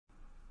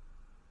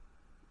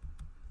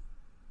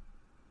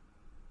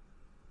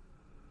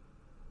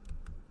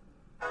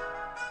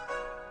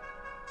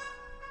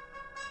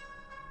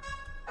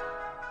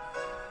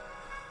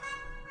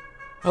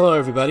Hello,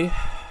 everybody.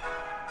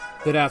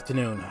 Good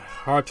afternoon.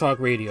 Hard Talk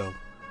Radio.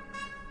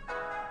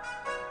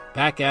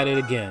 Back at it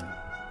again.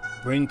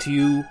 Bring to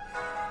you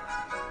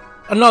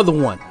another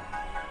one.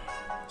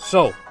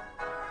 So,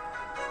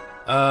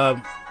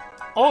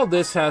 all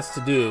this has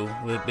to do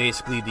with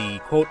basically the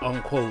quote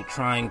unquote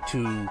trying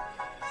to,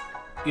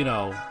 you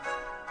know,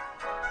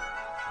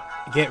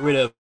 get rid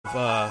of,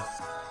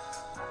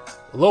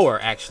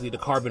 lower actually the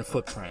carbon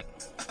footprint.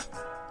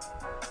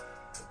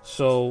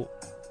 So,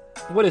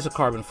 what is a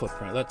carbon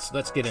footprint?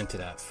 Let's get into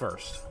that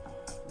first.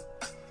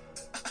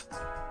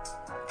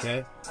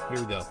 Okay,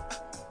 here we go.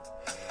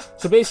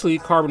 So basically,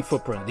 carbon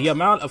footprint, the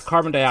amount of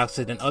carbon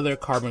dioxide and other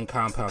carbon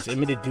compounds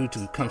emitted due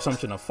to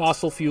consumption of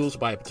fossil fuels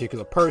by a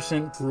particular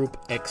person, group,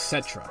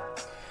 etc.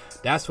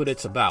 That's what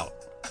it's about.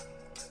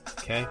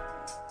 Okay?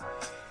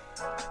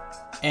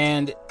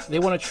 And they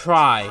want to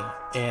try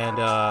and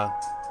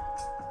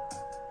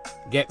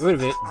get rid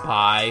of it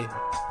by,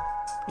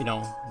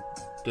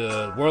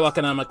 the World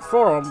Economic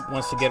Forum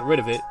wants to get rid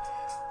of it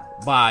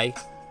by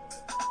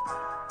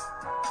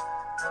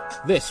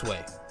this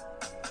way.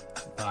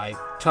 By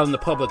telling the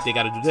public they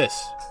got to do this.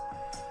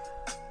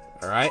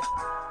 Alright?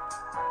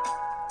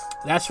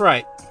 That's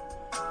right.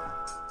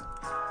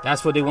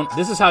 That's what they want.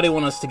 This is how they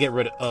want us to get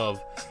rid of,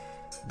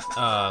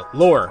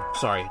 lower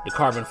the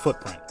carbon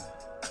footprint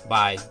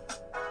by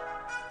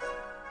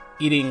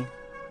eating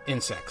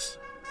insects.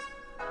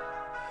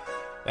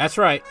 That's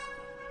right.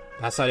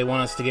 That's how they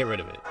want us to get rid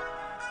of it.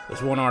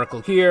 There's one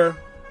article here.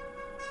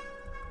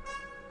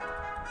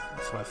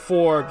 That's by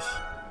Forbes.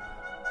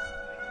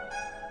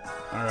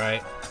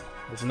 Alright.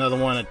 There's another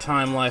one at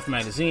Time Life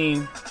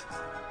magazine.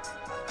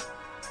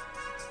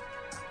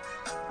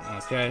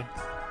 Okay.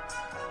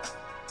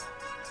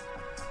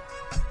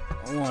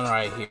 One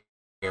right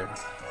here.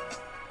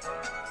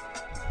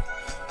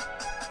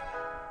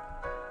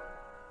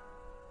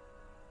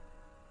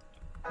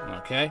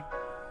 Okay.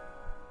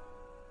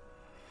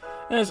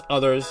 And there's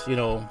others,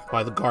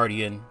 by The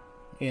Guardian,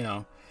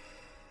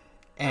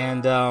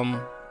 And,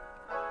 I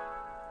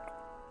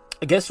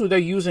guess who they're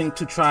using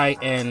to try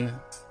and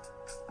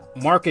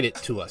market it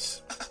to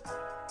us.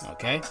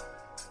 Okay?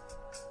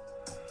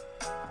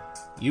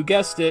 You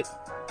guessed it.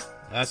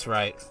 That's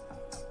right.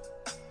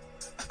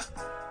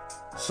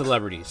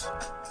 Celebrities.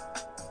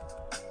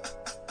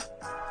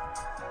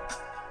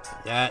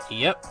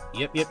 Yep.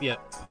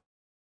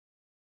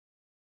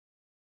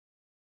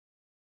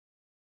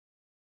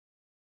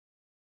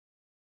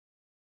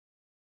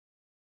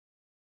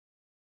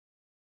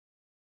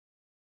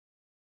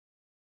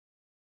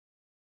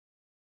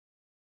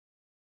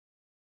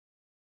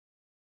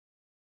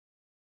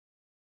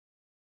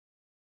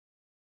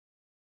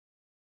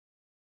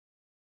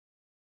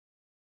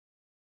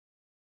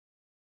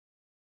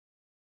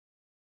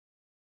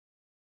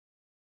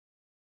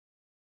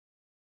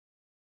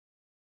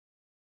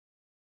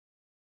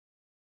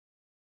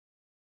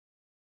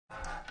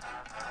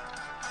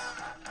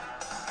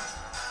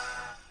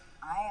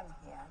 I am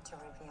here to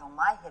reveal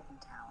my hidden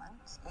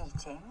talent,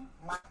 eating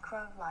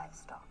micro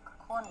livestock,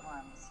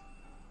 cornworms.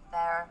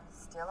 They're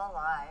still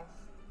alive.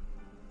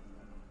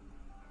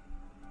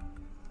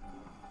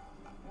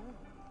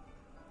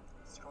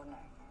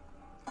 Extraordinary.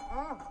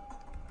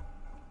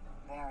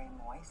 Very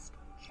moist,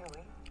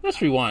 chewy.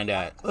 Let's rewind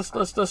that. Let's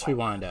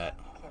rewind that.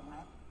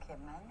 Kidman,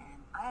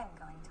 and I am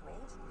going to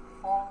eat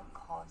a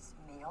 4-course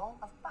meal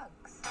of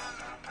bugs.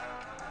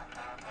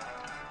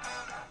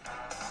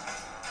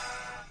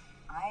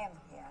 I am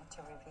here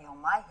to reveal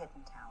my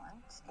hidden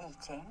talent,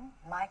 eating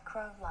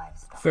micro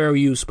livestock. Fair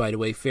use, by the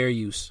way, fair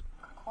use.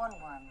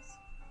 Cornworms.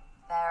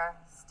 They're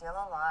still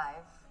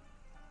alive.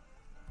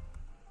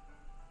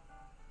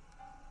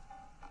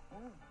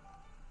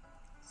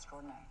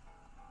 Extraordinary.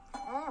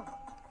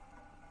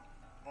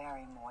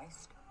 Very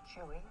moist,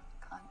 chewy.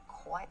 Can't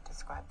quite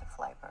describe the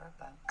flavor,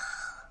 but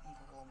need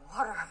a little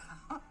water.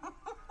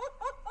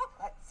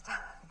 Let's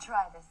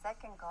try the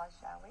second course,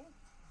 shall we?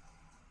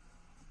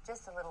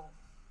 Just a little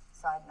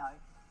side note.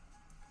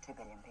 2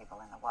 billion people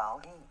in the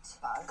world eat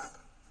bugs,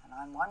 and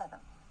I'm one of them.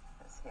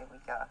 Because here we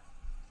go.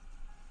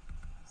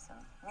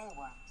 Some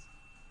mealworms.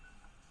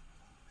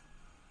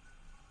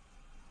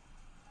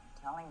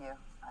 I'm telling you,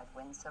 I'd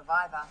win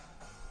Survivor.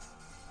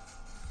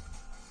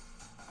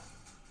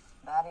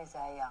 That is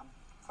a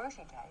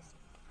fruity taste.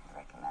 I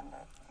recommend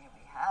it. Here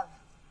we have.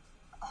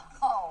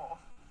 Oh,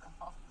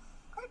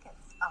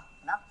 crickets. Oh,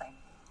 nothing.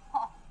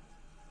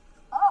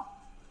 Oh,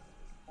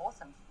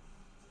 awesome.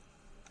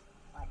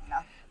 Like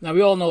nothing. Now,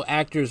 we all know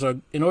actors are,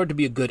 in order to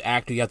be a good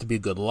actor, you have to be a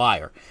good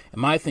liar. And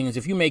my thing is,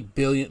 if you make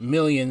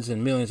millions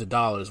and millions of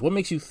dollars, what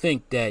makes you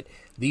think that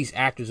these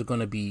actors are going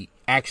to be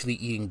actually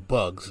eating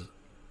bugs?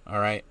 All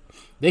right?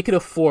 They could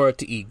afford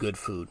to eat good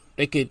food.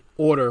 They could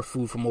order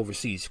food from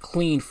overseas,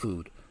 clean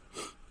food.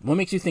 What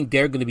makes you think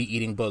they're going to be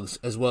eating bugs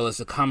as well as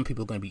the common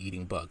people are going to be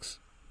eating bugs?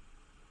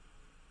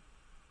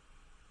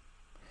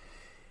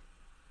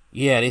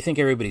 Yeah, they think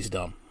everybody's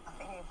dumb. I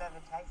think you've ever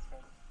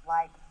tasted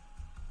like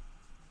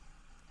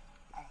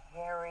a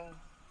hairy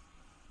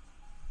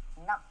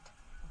nut.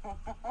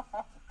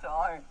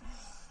 Don't.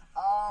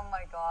 Oh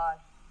my God.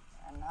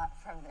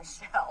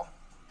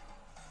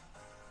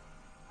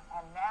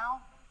 And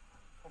now,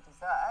 for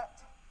dessert,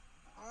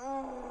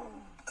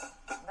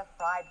 the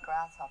fried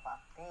grasshopper.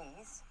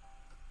 These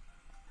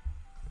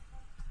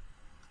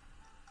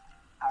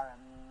are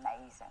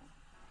amazing.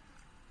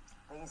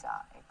 These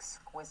are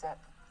exquisite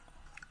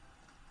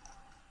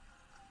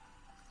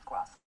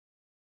grass.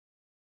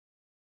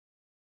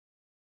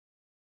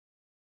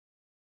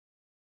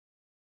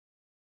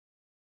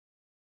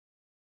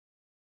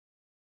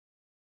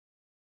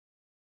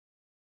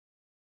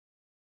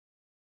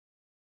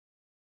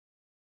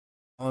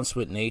 Balance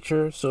with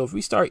nature. So if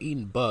we start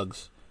eating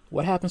bugs,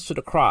 what happens to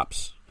the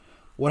crops?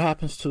 What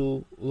happens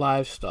to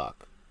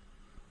livestock?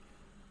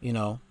 You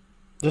know,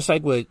 just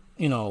like with,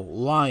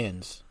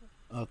 lions,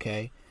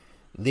 okay?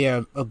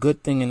 They're a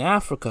good thing in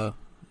Africa,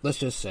 let's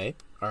just say,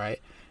 all right?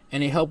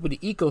 And they help with the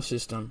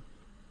ecosystem,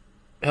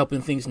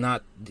 helping things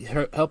not,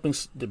 helping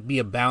to be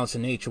a balance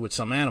in nature with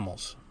some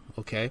animals,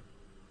 okay?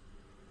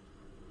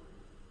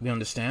 You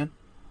understand?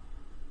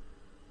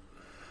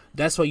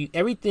 That's why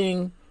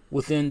everything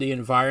within the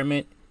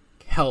environment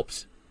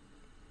helps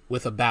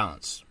with a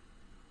balance,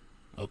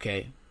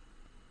 okay?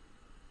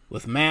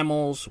 With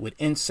mammals, with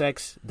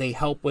insects, they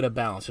help with a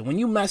balance. And when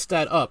you mess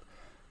that up,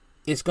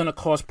 it's going to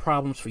cause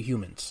problems for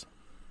humans.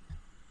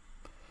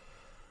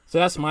 So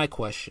that's my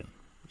question.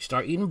 You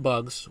start eating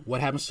bugs,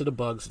 what happens to the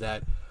bugs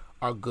that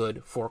are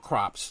good for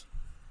crops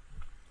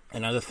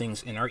and other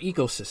things in our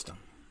ecosystem?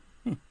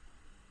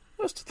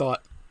 Just a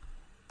thought.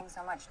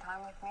 So much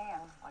time with me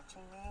and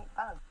watching me eat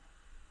bugs.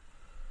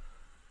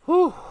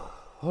 Whew.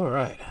 All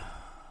right.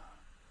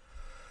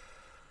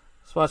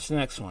 Let's watch the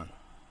next one.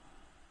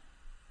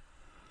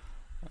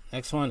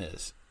 Next one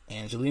is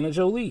Angelina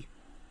Jolie.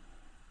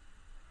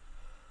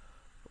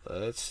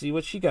 Let's see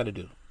what she got to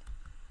do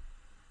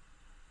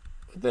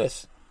with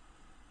this.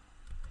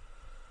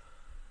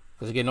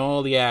 Because again,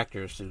 all the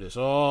actors do this.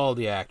 All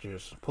the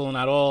actors. Pulling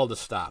out all the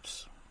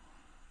stops.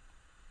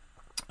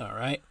 All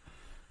right.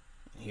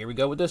 Here we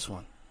go with this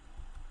one.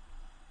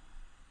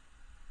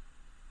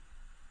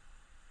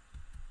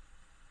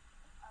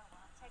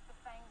 Take the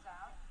fangs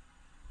out.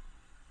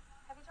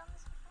 Have you done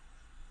this before?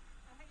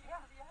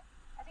 Yeah.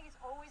 I think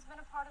it's always been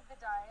a part of the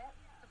diet,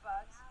 the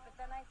bugs. But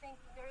then I think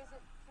there is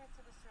a truth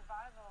to the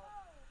survival.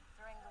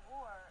 During the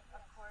war,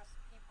 of course,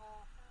 when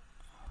people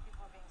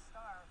were being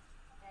starved,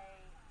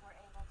 they were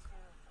able to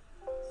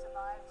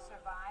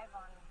survive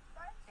on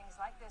things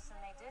like this, and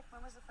they did.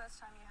 When was the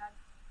first time you had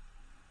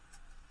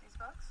these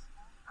bugs?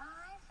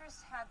 I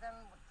first had them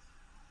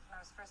when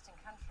I was first in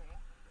country.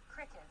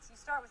 Crickets. You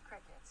start with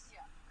crickets.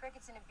 Yeah.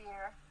 Crickets in a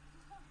beer,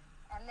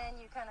 and then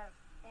you kind of,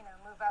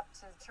 move up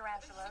to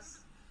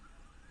tarantulas.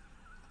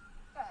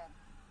 Go ahead.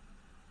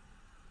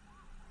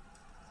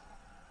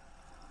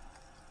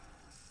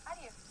 How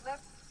do you flip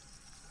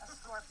a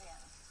scorpion?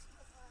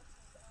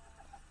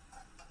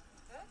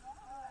 Good?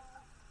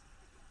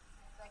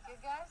 Is that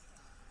good, guys?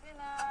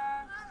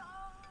 Dinner.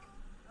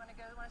 You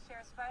want to share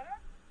a spider?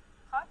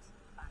 Hot?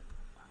 Fine.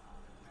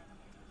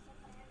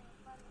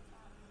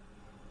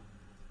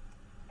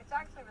 It's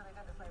actually really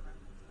good, the flavor.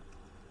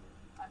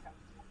 Okay.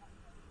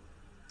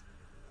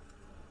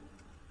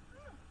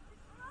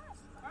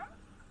 Huh?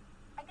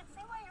 I can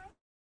see why you're...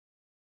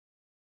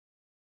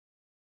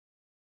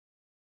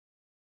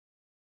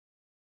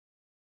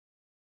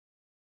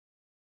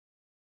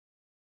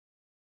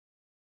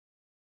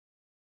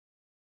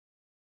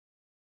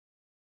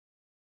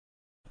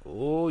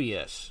 Oh,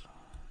 yes.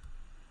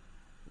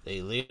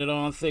 They laid it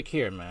on thick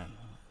here, man.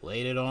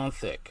 Laid it on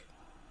thick.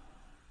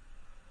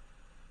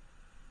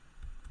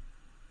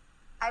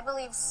 I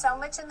believe so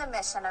much in the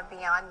mission of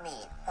Beyond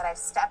Meat that I've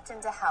stepped in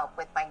to help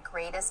with my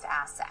greatest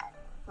asset,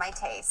 my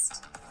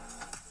taste.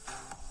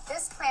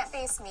 This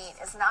plant-based meat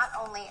is not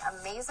only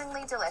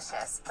amazingly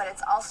delicious, but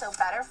it's also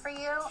better for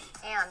you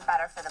and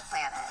better for the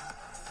planet.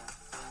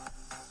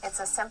 It's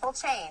a simple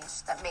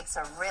change that makes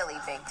a really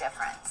big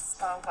difference.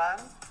 So good.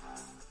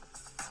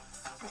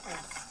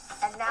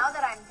 And now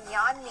that I'm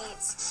Beyond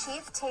Meat's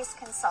chief taste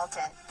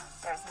consultant,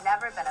 there's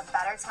never been a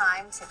better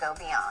time to go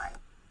beyond.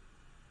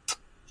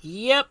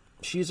 Yep,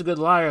 she's a good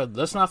liar.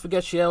 Let's not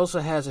forget she also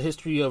has a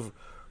history of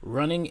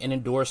running and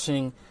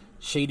endorsing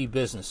shady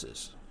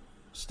businesses.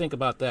 Let's think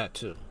about that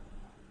too.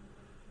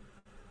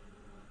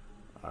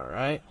 All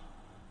right.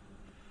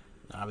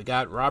 Now we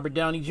got Robert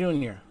Downey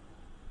Jr.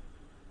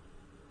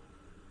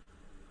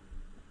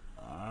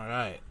 All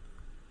right.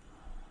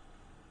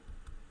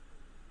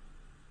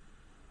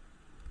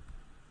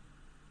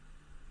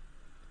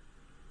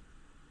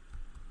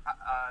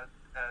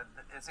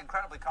 It's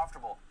incredibly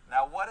comfortable.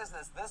 Now, what is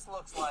this? This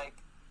looks like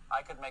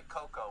I could make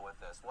cocoa with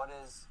this. What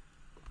is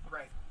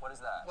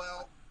that?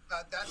 Well,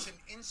 that's an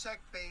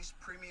insect-based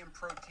premium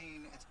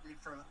protein. It's made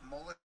from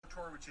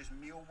Molitor, which is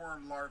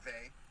mealworm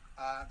larvae.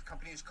 The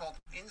company is called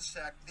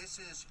Insect. This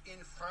is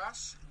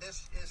Infras.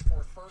 This is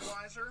for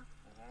fertilizer.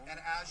 And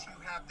as you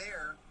have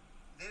there,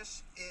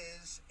 this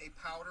is a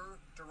powder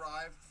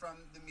derived from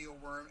the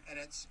mealworm, and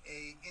it's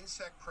a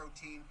insect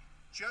protein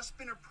just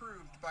been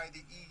approved by the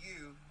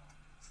EU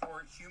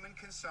for human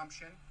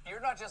consumption. You're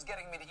not just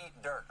getting me to eat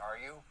dirt, are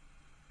you?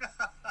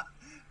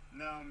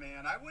 No,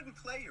 man, I wouldn't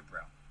play you,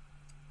 bro.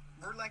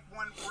 We're like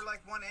one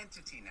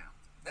entity now.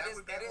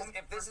 If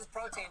this is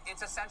protein,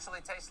 it's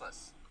essentially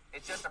tasteless.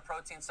 It's just a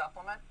protein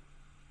supplement.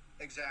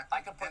 Exactly. I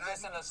could put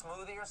this in a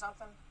smoothie or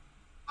something.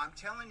 I'm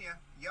telling you,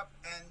 yep.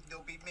 And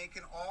they'll be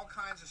making all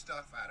kinds of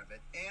stuff out of it.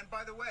 And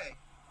by the way,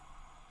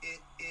 it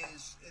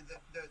is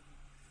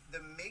the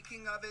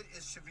making of it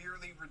is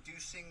severely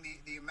reducing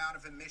the amount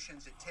of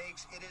emissions it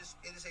takes. It is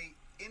a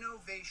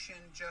innovation,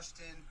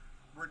 Justin.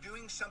 We're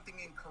doing something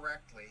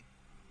incorrectly.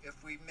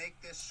 If we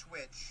make this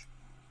switch,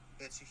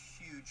 it's a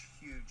huge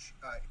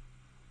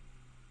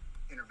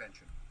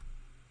intervention.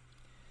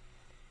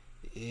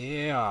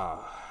 Yeah,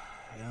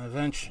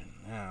 intervention.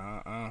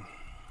 Yeah.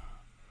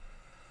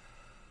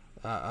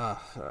 I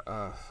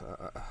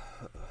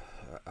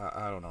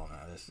don't know,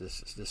 man. This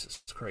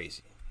is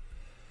crazy.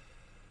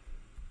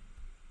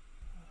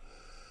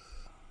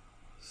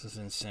 This is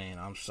insane.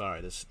 I'm sorry.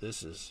 This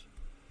is.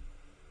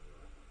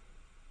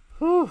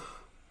 Whew.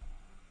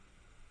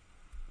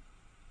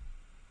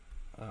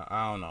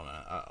 I don't know,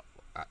 man.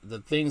 The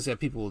things that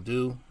people will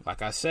do,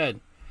 like I said,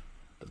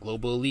 the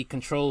global elite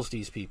controls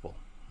these people.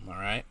 All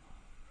right.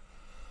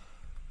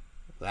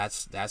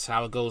 That's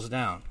how it goes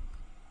down.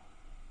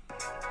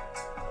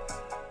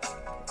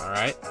 All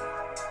right.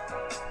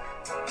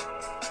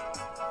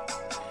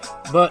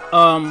 But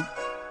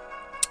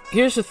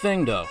here's the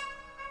thing, though.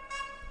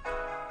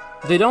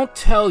 They don't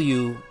tell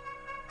you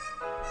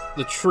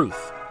the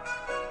truth.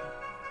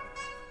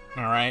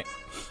 All right.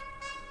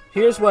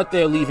 Here's what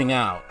they're leaving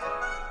out.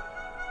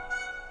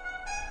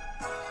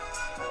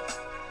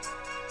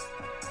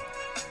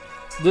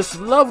 This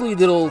lovely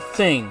little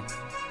thing,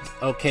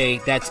 okay,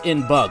 that's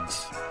in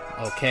bugs,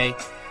 okay,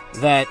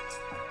 that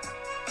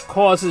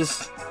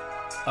causes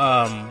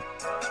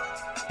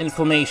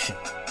inflammation.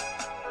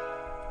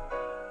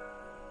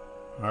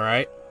 All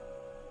right.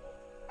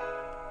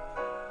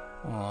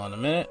 Hold on a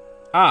minute.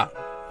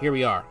 Here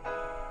we are.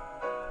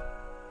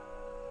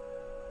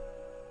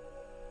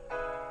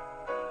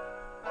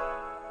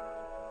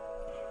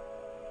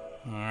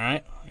 All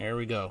right, here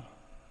we go.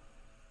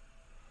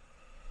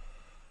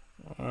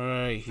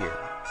 Right here.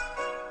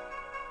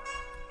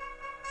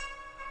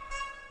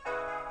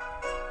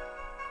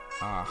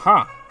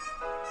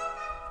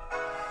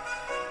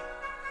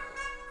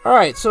 All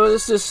right, so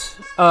there's this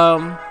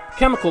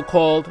chemical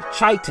called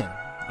chitin.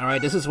 All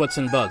right, this is what's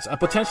in bugs. A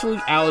potentially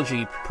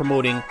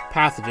allergy-promoting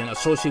pathogen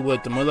associated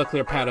with the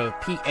molecular pattern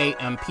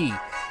PAMP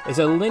is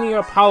a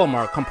linear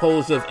polymer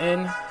composed of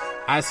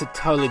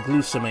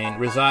N-acetylglucosamine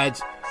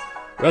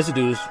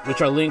residues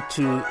which are linked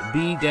to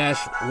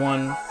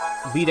B-1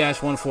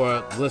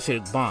 B-14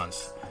 glycosidic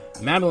bonds.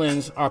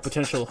 Mammalians are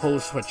potential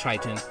hosts for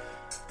chitin,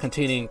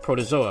 containing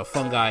protozoa,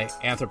 fungi,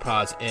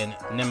 arthropods, and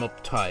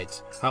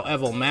nematodes.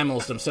 However,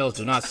 mammals themselves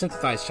do not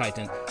synthesize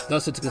chitin,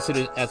 thus it's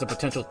considered as a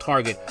potential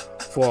target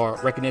for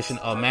recognition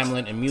of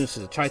mammalian immune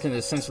system. Chitin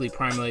is essentially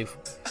primarily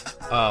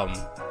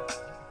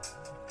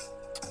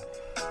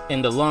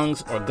in the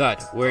lungs or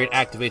gut, where it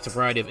activates a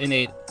variety of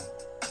innate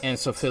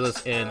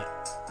encephalitis and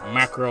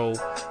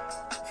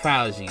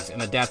macrophages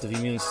and adaptive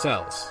immune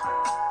cells.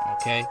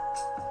 Okay.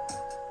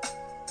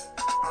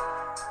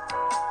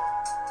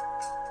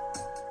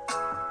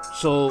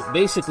 So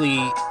basically,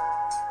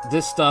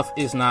 this stuff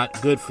is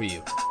not good for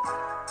you.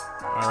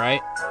 All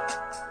right.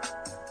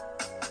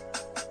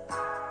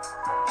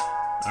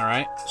 All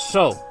right.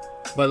 So,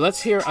 but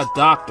let's hear a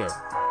doctor.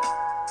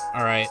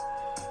 All right.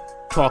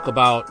 Talk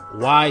about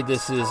why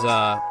this is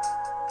not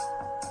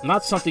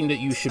something that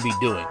you should be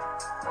doing.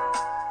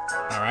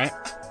 All right.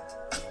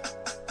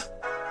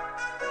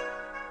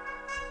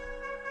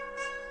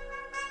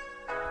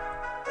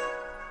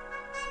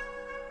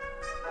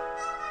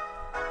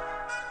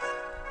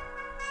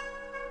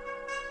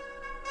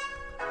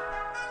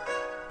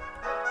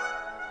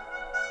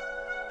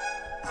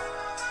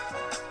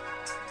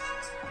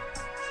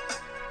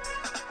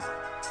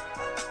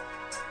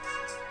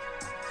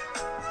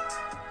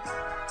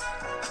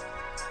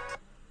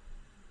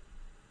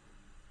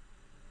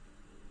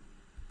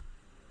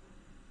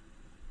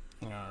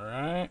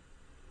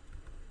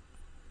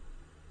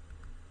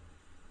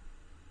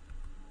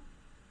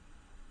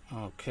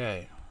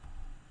 Okay.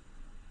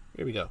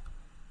 Here we go.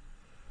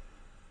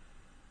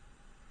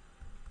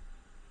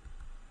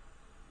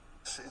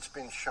 It's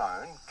been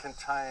shown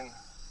contain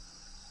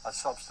a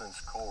substance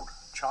called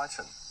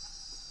chitin.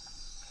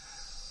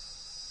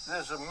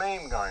 There's a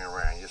meme going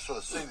around. You sort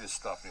of see this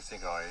stuff and you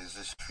think, oh, is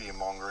this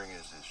fear-mongering?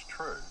 Is this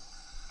true?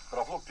 But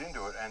I've looked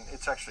into it and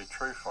it's actually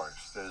true,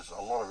 folks. There's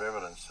a lot of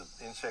evidence that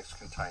insects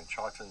contain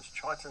chitins.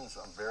 Chitins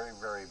are very,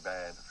 very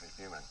bad for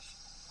humans.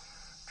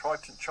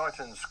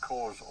 Chitins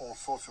cause all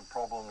sorts of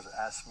problems,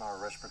 asthma,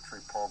 respiratory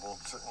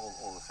problems,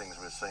 all the things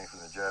we're seeing from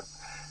the jab.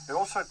 It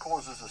also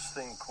causes this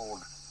thing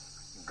called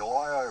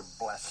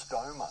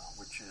glioblastoma,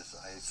 which is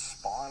a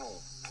spinal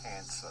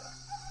cancer.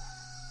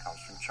 It comes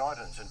from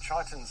chitins, and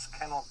chitins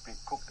cannot be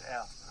cooked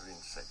out of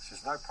insects.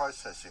 There's no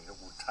processing that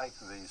will take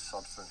these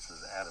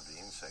substances out of the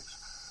insects.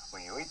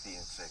 When you eat the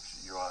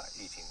insects, you are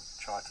eating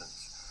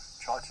chitins.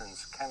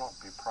 Chitins cannot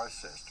be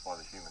processed by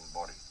the human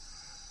body.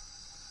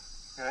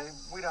 You know,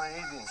 we don't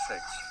eat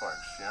insects,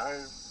 folks. You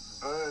know,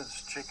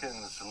 birds,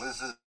 chickens,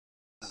 lizards,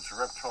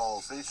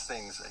 reptiles, these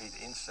things eat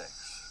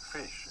insects.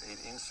 Fish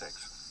eat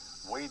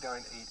insects. We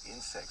don't eat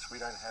insects. We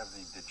don't have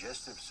the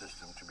digestive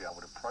system to be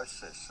able to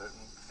process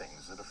certain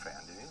things that are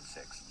found in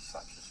insects,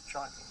 such as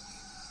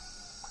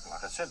chitins.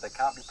 Like I said, they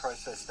can't be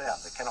processed out.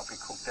 They cannot be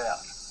cooked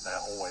out. They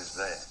are always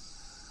there.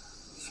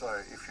 So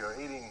if you're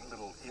eating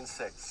little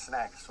insect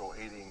snacks or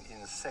eating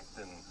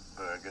insectin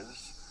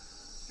burgers,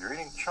 you're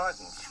eating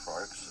chitins,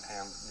 folks,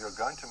 and you're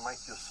going to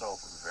make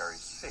yourself very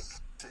sick.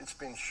 It's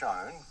been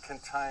shown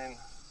contain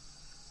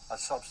a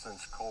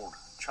substance called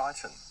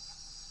chitin.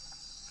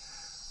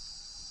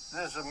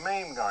 There's a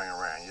meme going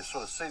around. You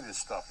sort of see this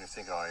stuff and you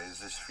think, oh,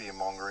 is this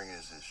fear-mongering?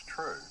 Is this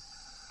true?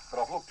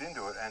 But I've looked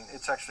into it and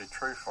it's actually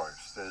true,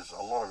 folks. There's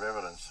a lot of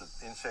evidence that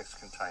insects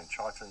contain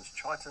chitins.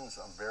 Chitins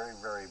are very,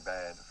 very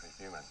bad for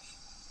humans.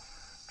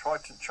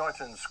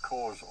 Chitins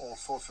cause all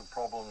sorts of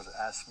problems,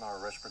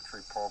 asthma,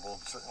 respiratory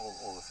problems,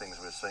 all the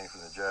things we're seeing from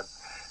the jab.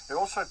 It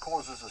also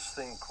causes this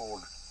thing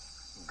called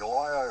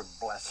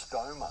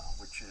glioblastoma,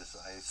 which is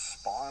a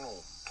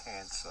spinal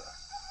cancer.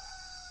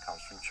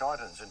 Comes from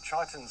chitins, and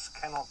chitins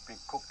cannot be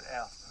cooked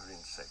out of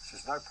insects.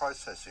 There's no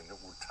processing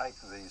that will take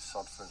these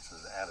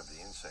substances out of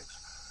the insects.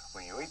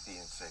 When you eat the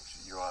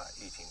insects, you are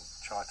eating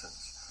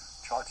chitins.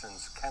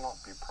 Chitins cannot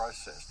be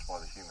processed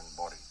by the human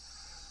body.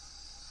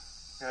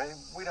 You know,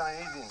 we don't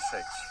eat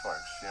insects,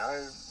 folks. You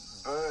know,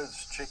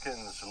 birds,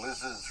 chickens,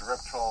 lizards,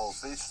 reptiles,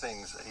 these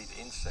things eat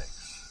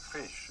insects.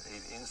 Fish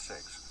eat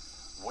insects.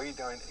 We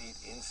don't eat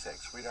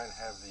insects. We don't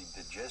have the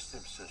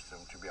digestive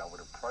system to be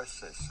able to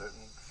process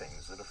certain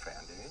things that are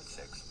found in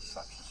insects,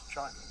 such as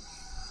chitins.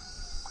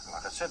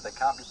 Like I said, they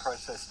can't be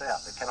processed out.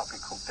 They cannot be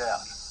cooked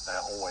out. They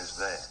are always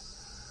there.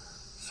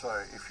 So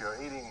if you're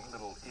eating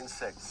little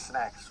insect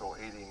snacks or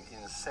eating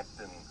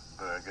insectin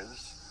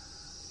burgers,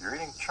 you're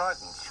eating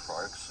chitins,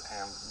 folks,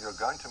 and you're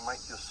going to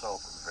make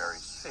yourself very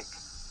sick.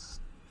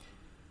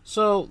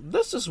 So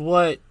this is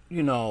what,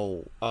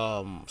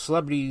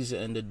 celebrities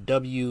and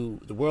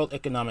the World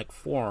Economic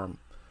Forum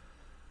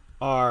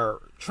are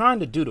trying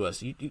to do to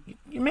us.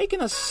 You're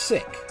making us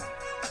sick.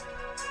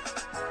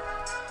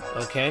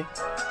 Okay?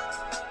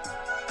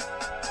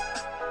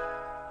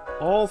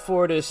 All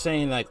for this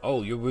saying like,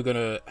 oh, we're going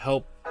to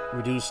help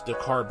reduce the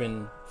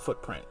carbon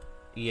footprint.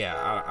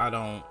 Yeah, I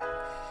don't...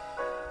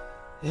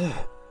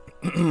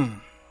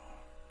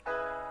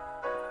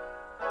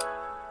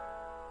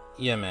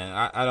 Yeah, man,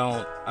 I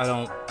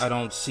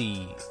don't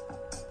see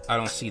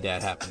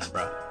that happening,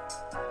 bro.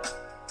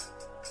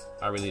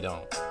 I really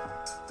don't.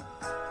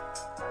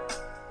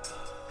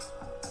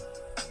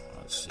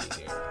 Let's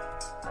see here.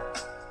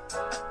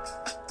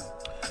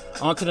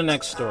 On to the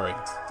next story.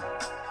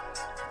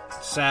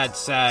 Sad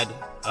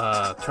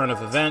turn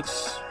of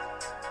events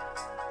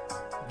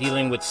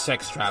dealing with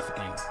sex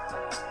trafficking.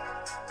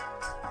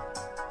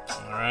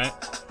 All right.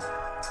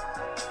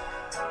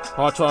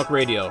 Paw Talk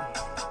Radio,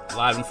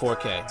 live in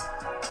 4K.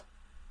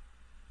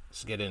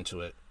 Let's get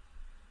into it.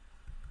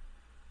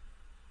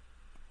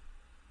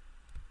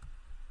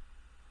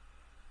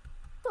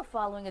 Still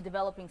following a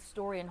developing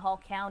story in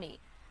Hall County.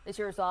 The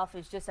sheriff's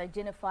office just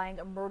identifying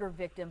a murder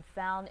victim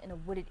found in a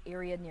wooded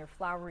area near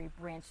Flowery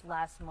Branch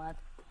last month.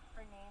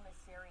 Her name is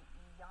Sarah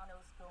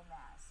Llanos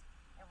Gomez,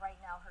 and right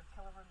now her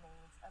killer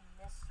remains a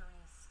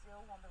mystery,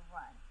 still on the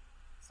run.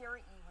 Sarah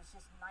E. was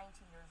just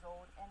 19 years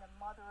old and a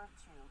mother of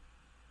two.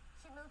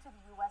 She moved to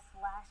the U.S.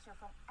 last year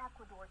from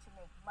Ecuador to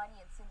make money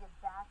and send it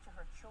back to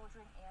her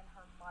children and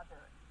her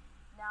mother.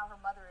 Now her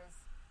mother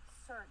is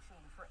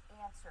searching for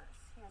answers.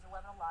 Here's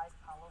 11 Alive's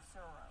Paulo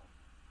Cerro.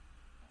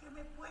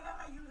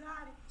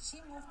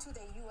 She moved to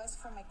the U.S.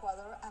 from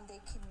Ecuador and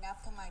they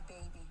kidnapped my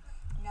baby.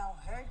 Now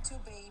her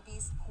two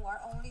babies, who are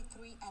only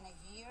 3 and a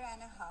year and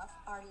a half,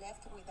 are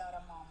left without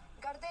a mom.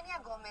 Gardenia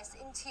Gomez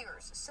in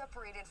tears,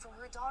 separated from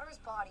her daughter's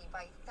body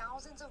by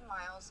thousands of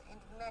miles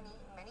and many,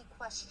 many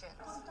questions.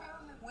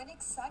 When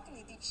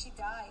exactly did she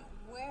die?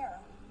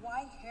 Where?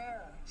 Why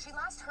her? She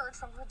last heard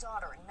from her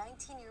daughter,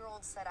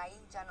 19-year-old Sarai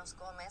Llanos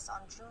Gomez,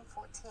 on June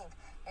 14th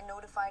and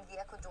notified the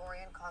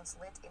Ecuadorian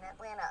consulate in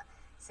Atlanta.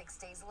 6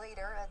 days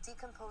later, a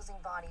decomposing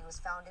body was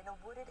found in a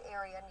wooded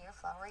area near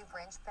Flowery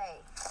Branch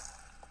Bay.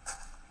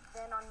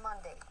 Then on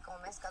Monday,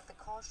 Gomez got the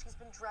call she's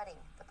been dreading.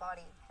 The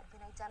body had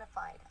been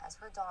identified as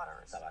her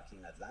daughter's. The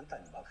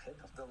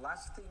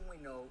last thing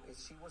we know is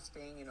she was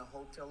staying in a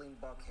hotel in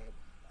Buckhead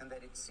and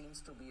that it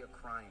seems to be a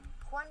crime.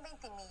 Juan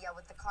Ventimilla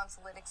with the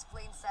consulate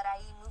explained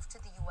Sarai moved to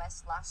the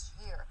U.S. last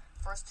year,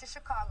 first to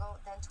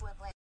Chicago, then to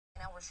Atlanta,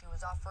 where she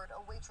was offered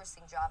a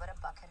waitressing job at a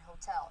Buckhead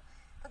hotel.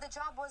 But the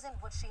job wasn't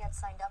what she had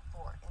signed up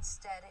for.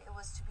 Instead, it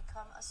was to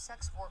become a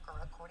sex worker,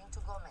 according to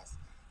Gomez.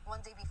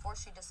 One day before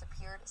she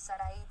disappeared,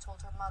 Sarai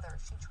told her mother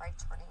she tried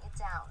turning it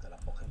down.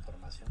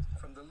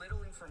 From the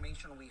little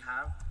information we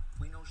have,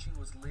 we know she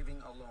was living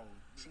alone.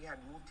 She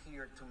had moved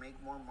here to make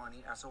more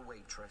money as a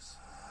waitress.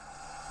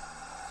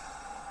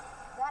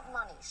 That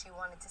money she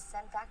wanted to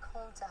send back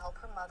home to help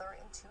her mother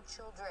and 2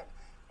 children.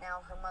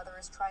 Now her mother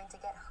is trying to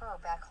get her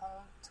back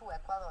home to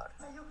Ecuador.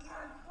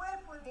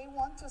 They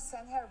want to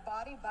send her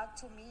body back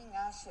to me in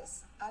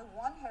ashes. I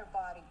want her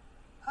body.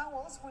 How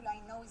else will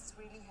I know it's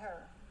really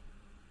her?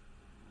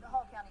 The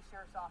Hall County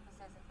Sheriff's Office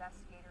says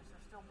investigators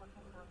are still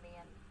looking for a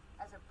man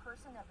as a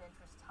person of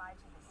interest tied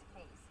to this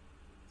case.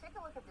 Take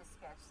a look at this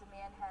sketch. The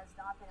man has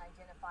not been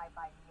identified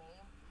by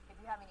name.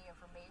 If you have any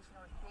information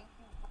or think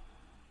you...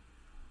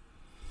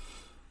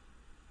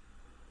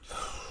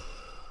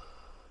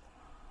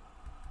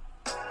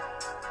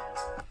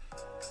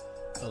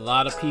 A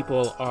lot of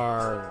people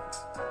are...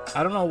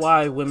 I don't know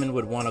why women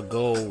would want to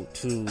go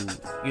to,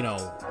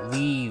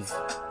 leave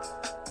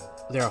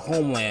their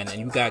homeland and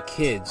you got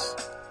kids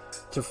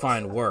to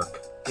find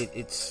work.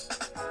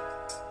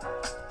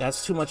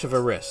 That's too much of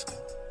a risk.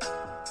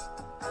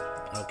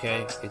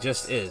 Okay? It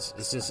just is.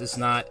 It's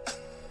not...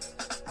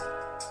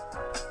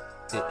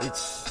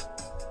 It's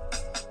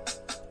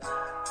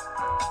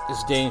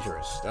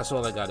dangerous. That's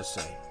all I gotta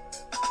say.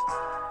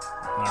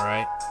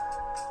 Alright?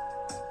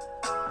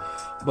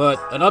 But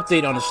an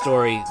update on the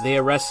story, they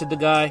arrested the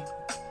guy,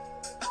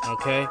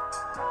 okay?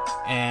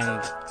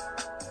 And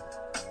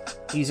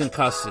he's in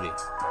custody,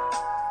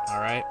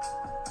 alright?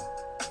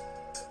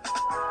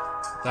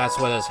 That's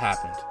what has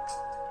happened.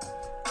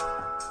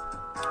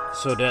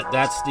 So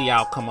that's the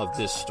outcome of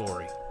this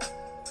story.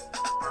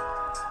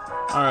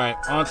 Alright,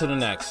 on to the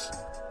next.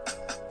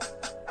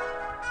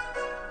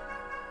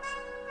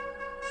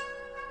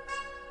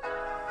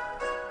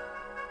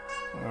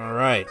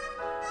 Alright.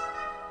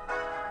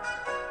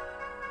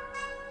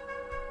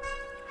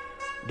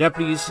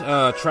 Deputies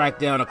tracked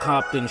down a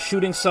Compton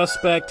shooting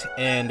suspect,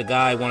 and the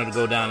guy wanted to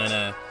go down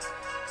in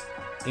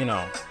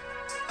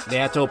they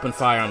had to open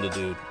fire on the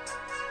dude.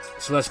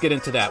 So let's get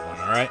into that one,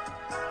 alright?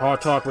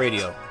 Hard Talk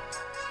Radio,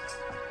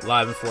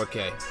 live in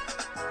 4K.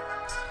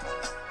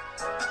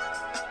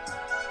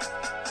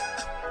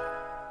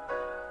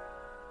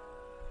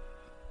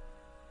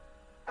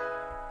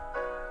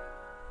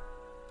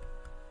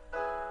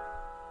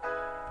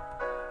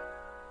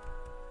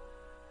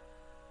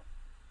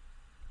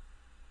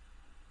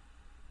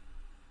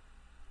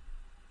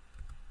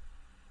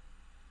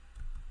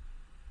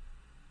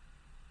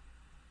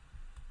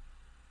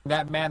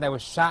 That man that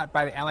was shot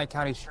by the Allen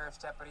County Sheriff's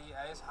deputy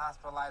is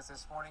hospitalized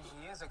this morning.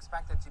 He is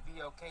expected to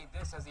be okay.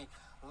 This as the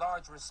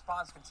large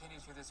response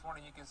continues here this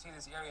morning. You can see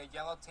this area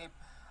yellow tape.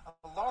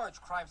 A large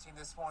crime scene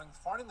this morning.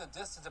 Far in the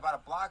distance, about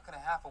a block and a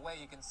half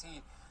away, you can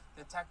see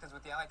detectives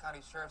with the Allen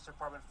County Sheriff's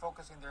Department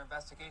focusing their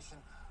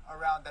investigation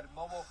around that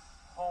mobile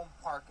home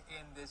park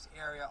in this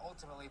area,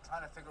 ultimately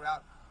trying to figure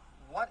out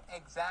what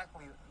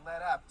exactly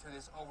led up to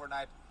this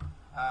overnight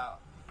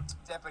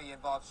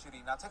deputy-involved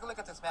shooting. Now, take a look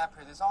at this map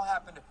here. This all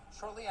happened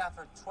shortly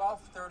after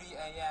 12:30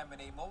 a.m.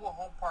 in a mobile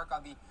home park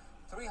on the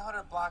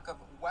 300 block of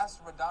West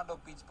Redondo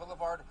Beach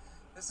Boulevard.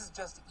 This is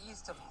just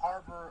east of the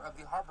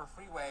Harbor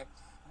Freeway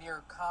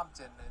near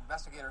Compton.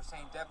 Investigators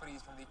saying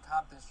deputies from the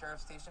Compton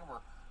Sheriff's Station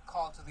were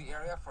called to the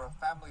area for a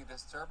family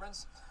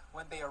disturbance.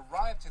 When they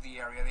arrived to the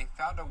area, they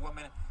found a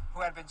woman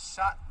who had been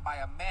shot by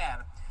a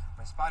man.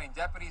 Responding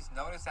deputies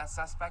noticed that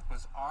suspect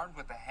was armed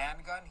with a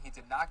handgun. He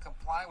did not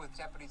comply with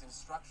deputies'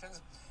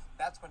 instructions.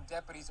 That's when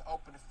deputies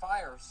opened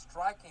fire,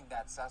 striking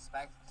that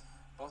suspect.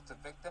 Both the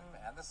victim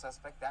and the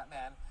suspect, that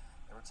man,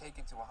 they were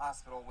taken to a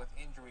hospital with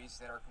injuries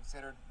that are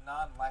considered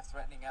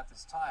non-life-threatening at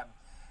this time.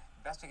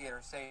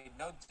 Investigators say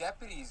no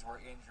deputies were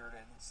injured,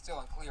 and it's still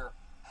unclear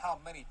how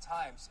many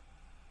times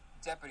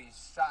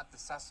deputies shot the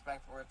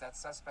suspect or if that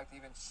suspect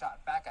even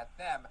shot back at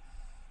them.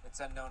 It's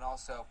unknown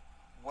also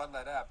what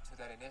led up to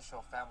that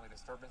initial family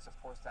disturbance.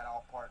 Of course, that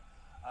all part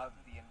of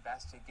the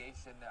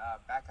investigation.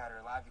 Back out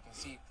here live, you can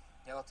see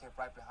yellow tape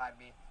right behind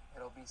me.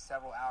 It'll be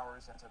several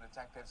hours until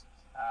detectives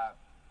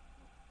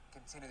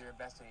continue their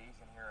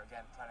investigation here,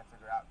 again, trying to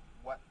figure out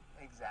what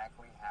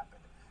exactly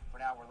happened. For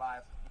now, we're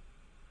live.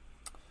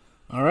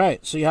 All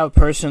right, so you have a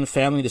person,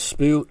 family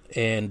dispute,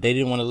 and they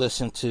didn't want to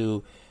listen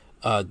to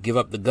give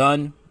up the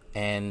gun,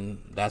 and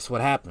that's what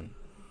happened,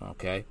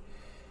 okay?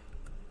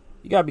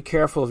 You got to be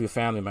careful of your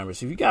family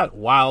members. If you got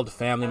wild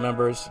family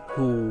members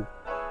who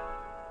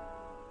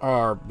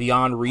are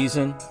beyond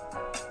reason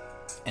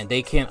and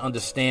they can't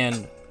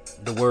understand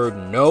the word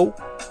no,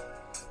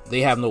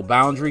 they have no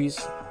boundaries,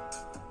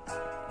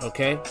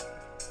 okay,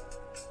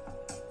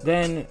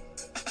 then,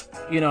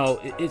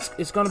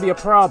 it's going to be a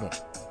problem,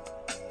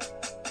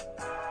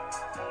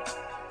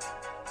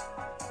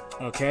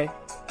 okay?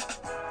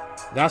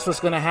 That's what's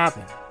going to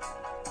happen.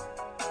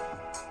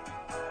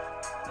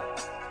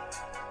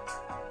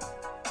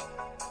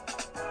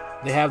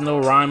 They have no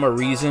rhyme or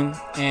reason,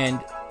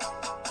 and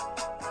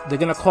they're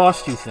going to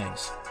cost you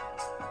things.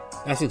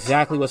 That's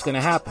exactly what's going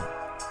to happen.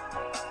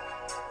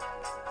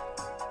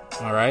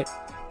 All right?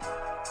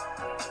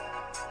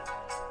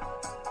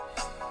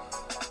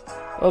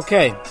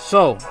 Okay,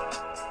 so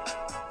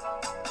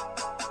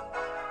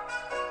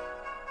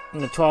I'm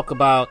going to talk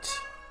about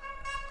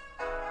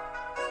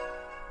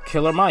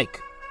Killer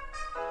Mike.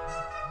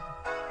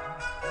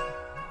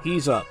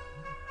 He's up.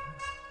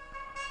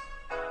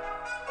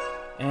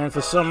 And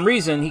for some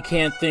reason, he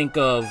can't think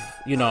of,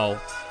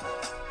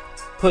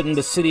 putting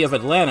the city of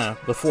Atlanta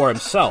before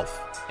himself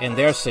and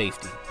their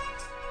safety.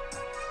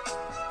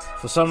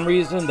 For some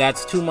reason,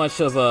 that's too much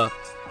of a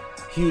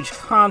huge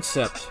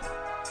concept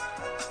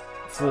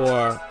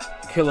for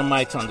Killer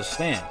Mike to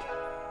understand.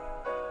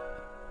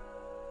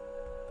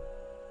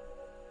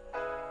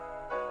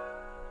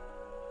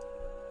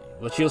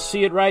 But you'll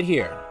see it right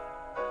here.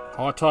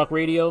 Hard Talk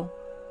Radio,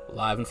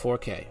 live in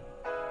 4K.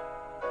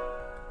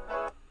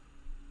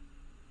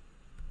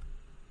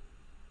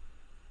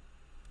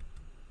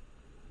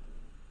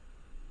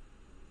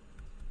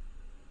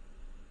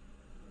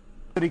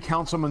 City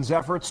Councilman's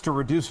efforts to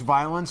reduce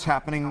violence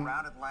happening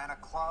around Atlanta,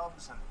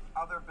 clubs and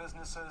other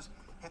businesses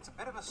hits a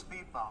bit of a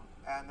speed bump,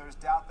 and there's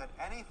doubt that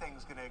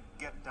anything's going to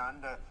get done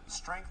to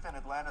strengthen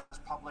Atlanta's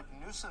public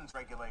nuisance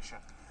regulation.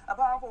 A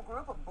powerful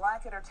group of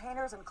black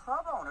entertainers and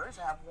club owners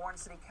have warned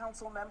city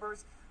council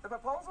members the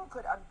proposal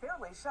could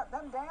unfairly shut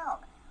them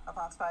down. A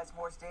Fox 5's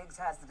Morris Diggs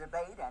has the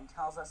debate and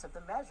tells us if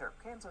the measure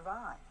can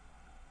survive.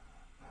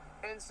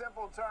 In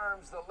simple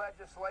terms, the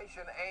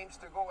legislation aims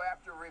to go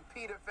after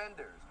repeat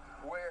offenders,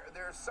 where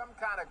there's some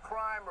kind of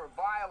crime or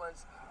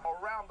violence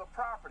around the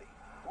property.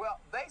 Well,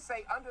 they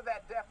say under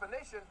that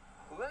definition,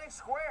 Lenox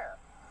Square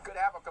could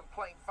have a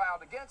complaint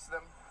filed against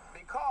them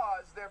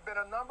because there have been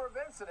a number of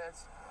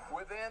incidents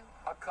within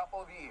a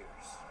couple of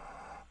years.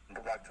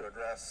 I'd like to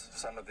address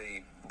some of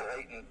the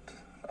blatant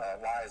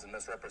lies and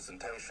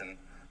misrepresentation.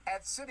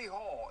 At City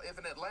Hall, if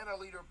an Atlanta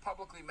leader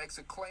publicly makes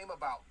a claim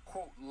about,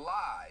 quote,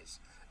 lies,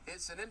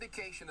 it's an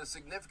indication a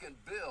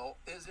significant bill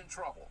is in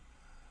trouble.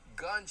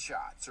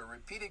 Gunshots or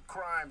repeated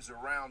crimes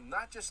around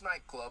not just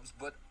nightclubs,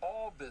 but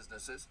all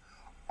businesses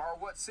are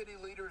what city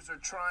leaders are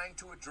trying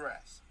to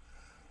address.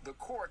 The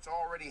courts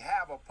already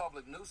have a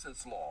public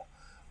nuisance law.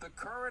 The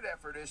current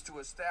effort is to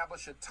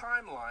establish a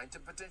timeline to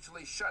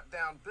potentially shut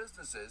down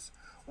businesses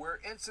where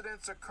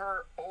incidents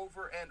occur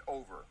over and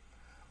over.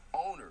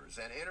 Owners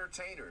and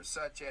entertainers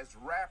such as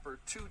rapper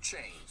 2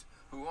 Chainz,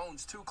 who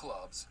owns 2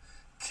 clubs,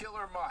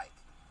 Killer Mike,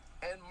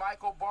 and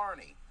Michael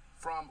Barney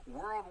from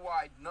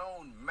worldwide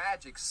known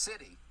Magic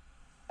City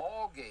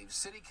all gave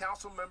city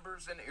council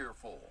members an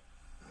earful.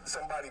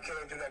 Somebody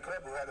came to that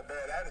club who had a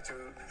bad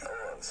attitude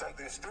or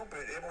something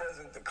stupid. It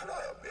wasn't the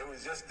club. It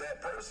was just that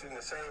person,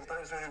 the same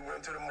person who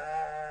went to the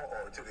mall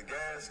or to the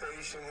gas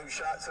station who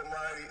shot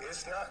somebody.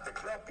 It's not the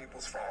club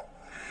people's fault.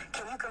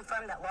 Can you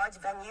confirm that large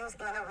venues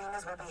and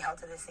arenas will be held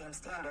to the same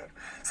standard,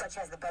 such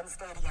as the Benz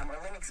Stadium or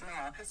Lenox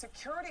Mall? The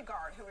security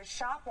guard who was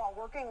shot while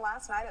working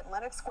last night at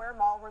Lenox Square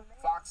Mall remains.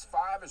 Fox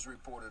 5 has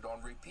reported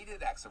on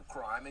repeated acts of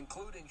crime,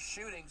 including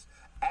shootings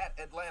at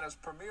Atlanta's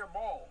premier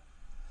mall.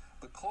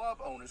 The club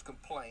owners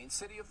complained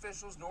city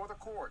officials nor the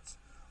courts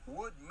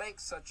would make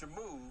such a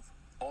move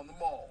on the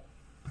mall.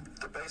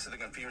 The base of the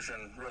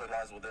confusion really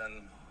lies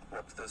within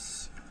what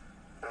this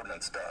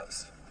ordinance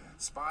does.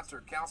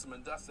 Sponsor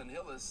Councilman Dustin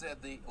Hill has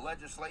said the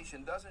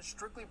legislation doesn't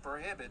strictly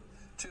prohibit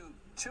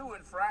 2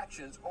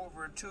 infractions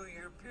over a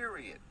 2-year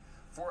period.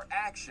 For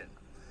action,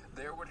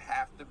 there would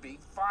have to be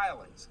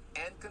filings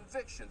and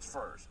convictions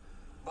first.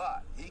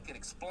 But he can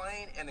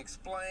explain and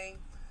explain.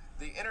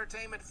 The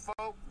entertainment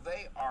folk,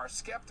 they are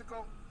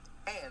skeptical,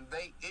 and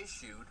they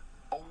issued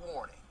a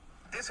warning.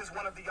 This is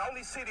one of the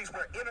only cities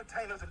where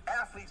entertainers and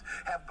athletes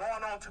have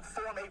gone on to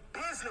form a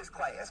business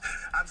class.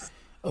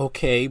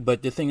 Okay,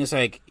 but the thing is,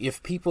 like,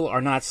 if people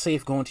are not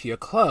safe going to your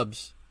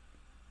clubs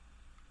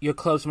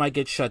might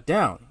get shut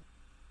down.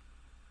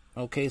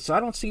 Okay, so I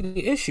don't see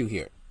the issue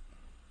here.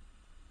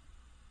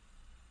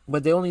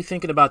 But they're only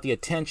thinking about the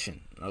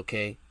attention,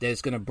 okay, that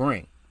it's going to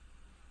bring.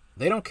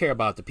 They don't care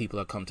about the people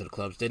that come to the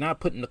clubs. They're not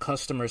putting the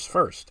customers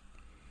first.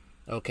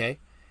 Okay?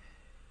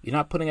 You're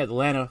not putting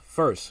Atlanta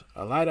first.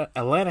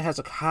 Atlanta has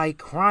a high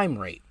crime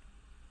rate.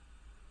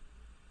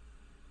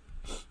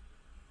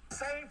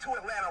 Saying to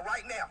Atlanta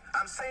right now,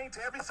 I'm saying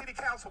to every city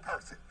council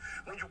person,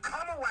 when you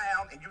come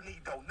around and you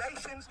need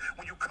donations,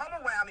 when you come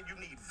around and you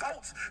need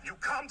votes, you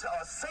come to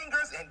us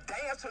singers and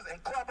dancers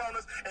and club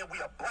owners and we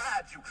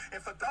oblige you.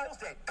 And for those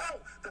that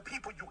don't, the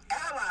people you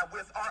ally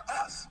with are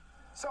us.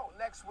 So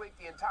next week,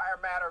 the entire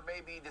matter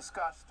may be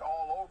discussed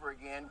all over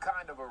again,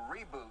 kind of a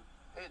reboot.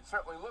 It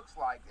certainly looks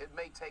like it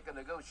may take a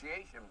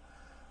negotiation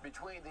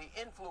between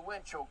the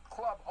influential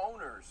club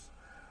owners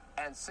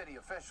and city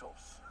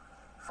officials.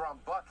 From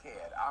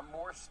Buckhead, I'm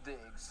Morris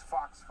Diggs,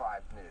 Fox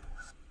 5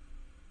 News.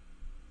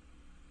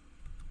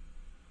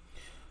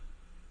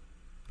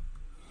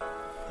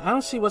 I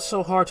don't see what's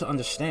so hard to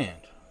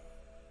understand.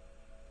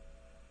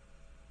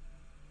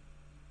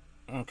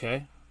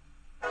 Okay.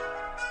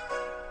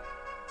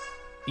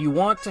 You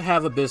want to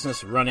have a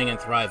business running and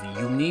thriving.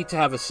 You need to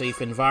have a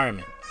safe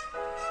environment.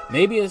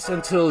 Maybe it's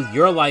until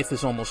your life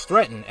is almost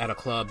threatened at a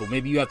club, or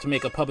maybe you have to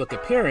make a public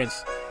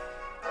appearance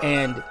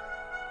and,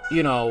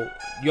 you know,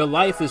 your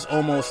life is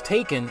almost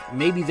taken.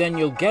 Maybe then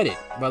you'll get it.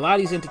 But a lot of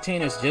these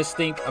entertainers just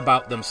think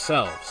about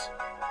themselves.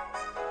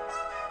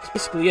 That's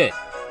basically it.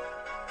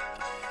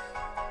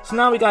 So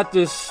now we got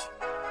this,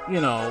 you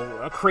know,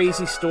 a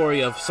crazy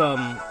story of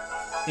some,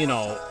 you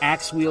know,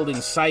 axe-wielding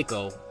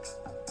psycho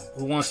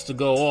who wants to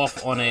go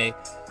off on a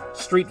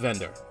street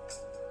vendor.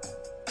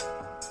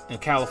 in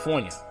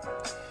California.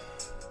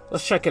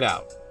 Let's check it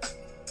out.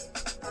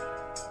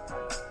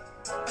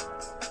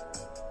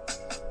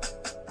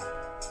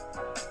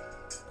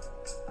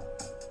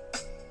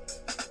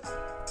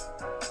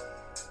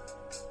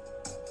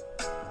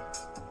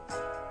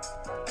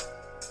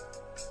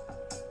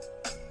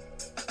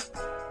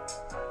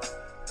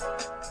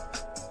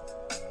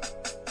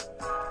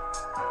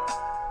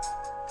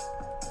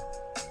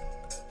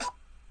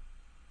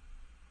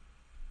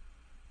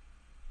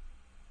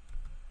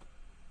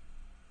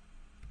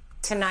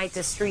 Tonight,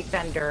 the street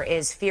vendor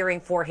is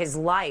fearing for his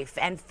life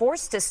and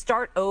forced to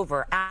start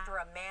over after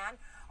a man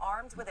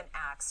armed with an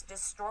axe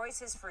destroys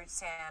his fruit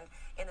stand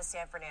in the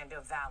San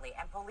Fernando Valley.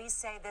 And police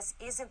say this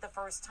isn't the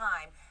first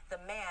time the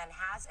man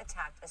has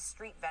attacked a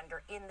street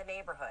vendor in the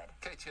neighborhood.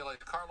 KTLA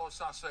Carlos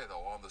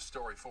Saucedo on the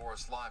story for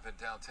us live in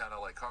downtown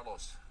LA.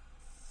 Carlos.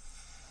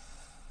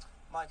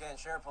 Mike and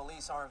Sheriff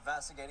police are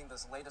investigating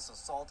this latest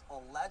assault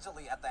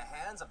allegedly at the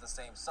hands of the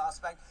same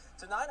suspect.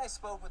 Tonight I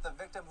spoke with the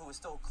victim who is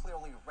still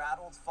clearly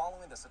rattled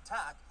following this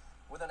attack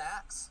with an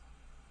axe.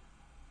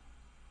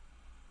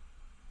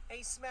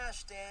 A smash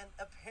stand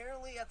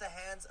apparently at the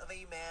hands of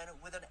a man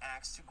with an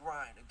axe to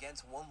grind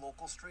against one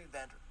local street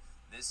vendor.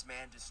 This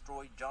man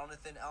destroyed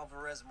Jonathan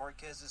Alvarez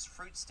Marquez's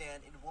fruit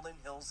stand in Woodland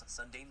Hills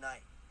Sunday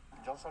night.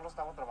 Yo solo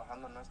estaba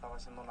trabajando, no estaba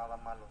haciendo nada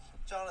malo.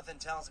 Jonathan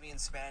tells me in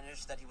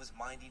Spanish that he was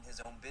minding his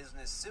own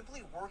business,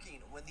 simply working,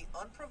 when the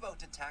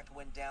unprovoked attack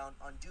went down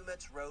on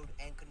Dumetz Road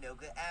and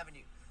Canoga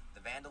Avenue.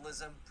 The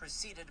vandalism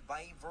preceded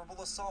by a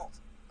verbal assault.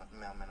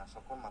 Me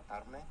amenazó con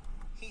matarme.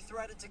 He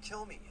threatened to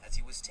kill me as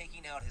he was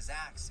taking out his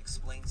axe,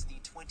 explains the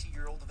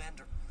 20-year-old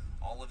vendor.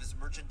 All of his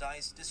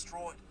merchandise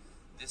destroyed.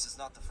 This is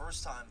not the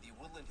first time the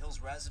Woodland Hills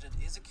resident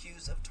is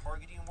accused of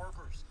targeting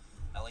workers.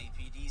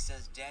 LAPD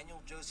says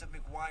Daniel Joseph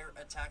McGuire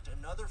attacked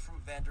another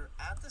fruit vendor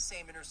at the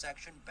same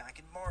intersection back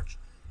in March.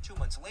 2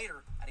 months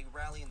later, at a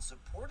rally in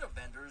support of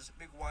vendors,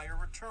 McGuire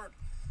returned.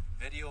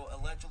 Video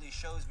allegedly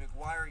shows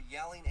McGuire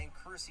yelling and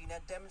cursing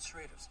at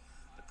demonstrators.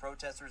 The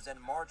protesters then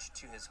marched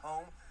to his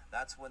home.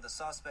 That's when the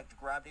suspect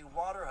grabbed a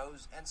water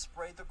hose and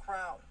sprayed the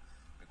crowd.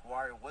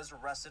 McGuire was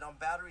arrested on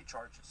battery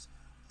charges.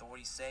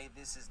 Authorities say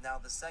this is now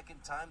the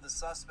second time the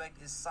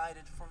suspect is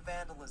cited for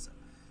vandalism.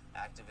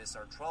 Activists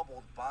are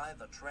troubled by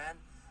the trend.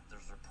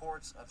 There's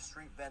reports of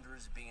street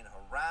vendors being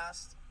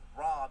harassed,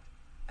 robbed,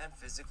 and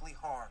physically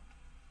harmed.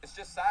 It's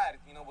just sad,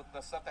 with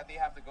the stuff that they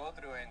have to go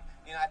through. And,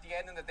 at the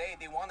end of the day,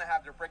 they want to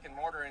have their brick and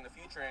mortar in the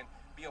future and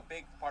be a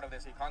big part of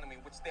this economy,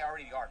 which they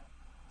already are.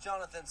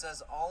 Jonathan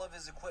says all of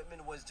his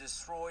equipment was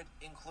destroyed,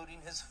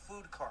 including his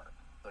food cart.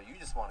 So you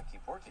just want to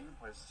keep working.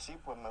 Sí,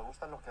 pues me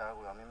gusta lo que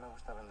hago. A mí me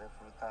gusta vender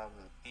fruta.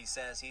 He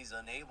says he's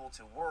unable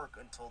to work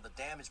until the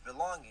damaged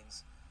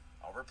belongings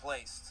are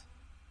replaced.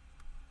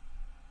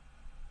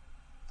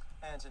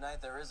 And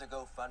tonight there is a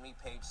GoFundMe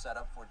page set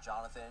up for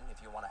Jonathan.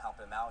 If you want to help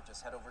him out,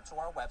 just head over to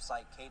our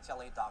website,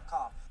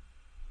 KTLA.com.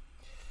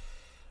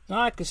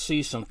 Now I could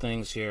see some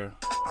things here.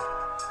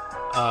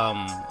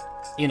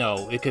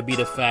 It could be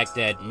the fact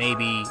that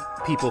maybe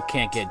people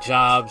can't get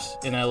jobs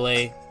in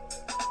LA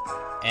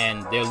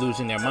and they're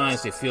losing their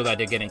minds. They feel like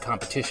they're getting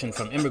competition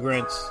from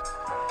immigrants.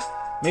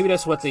 Maybe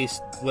that's what's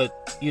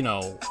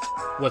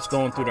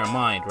going through their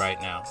mind right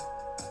now.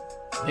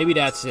 Maybe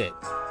that's it.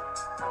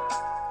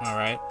 All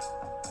right.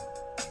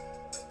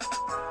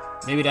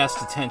 Maybe that's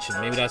the tension.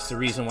 Maybe that's the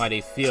reason why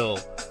they feel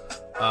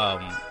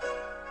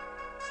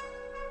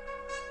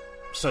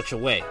such a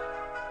way.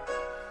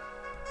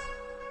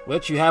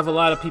 But you have a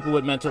lot of people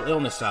with mental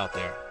illness out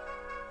there.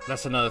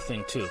 That's another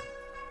thing too.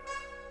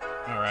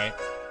 All right.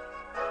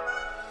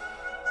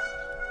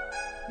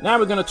 Now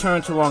we're going to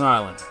turn to Long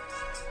Island.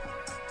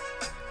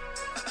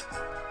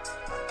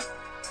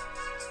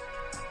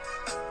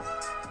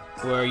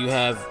 Where you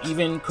have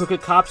even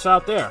crooked cops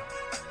out there.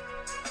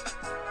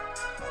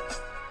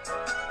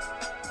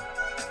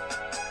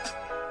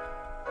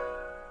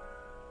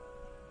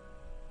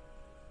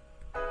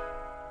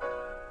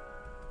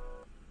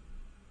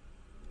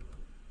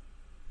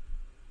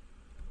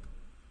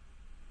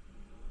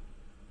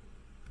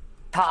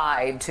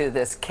 Tied to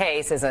this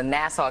case is a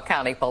Nassau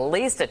County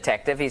police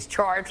detective. He's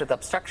charged with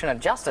obstruction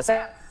of justice.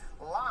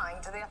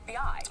 Lying to the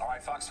FBI. All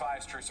right, Fox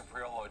 5's Teresa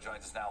Priolo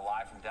joins us now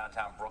live from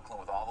downtown Brooklyn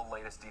with all the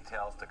latest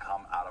details to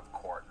come out of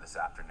court this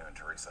afternoon.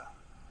 Teresa.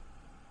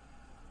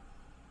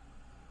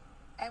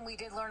 And we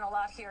did learn a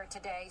lot here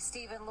today.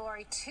 Stephen,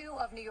 Lori, two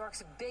of New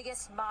York's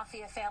biggest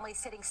mafia families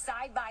sitting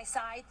side by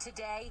side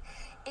today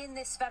in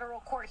this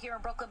federal court here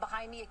in Brooklyn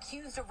behind me,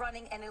 accused of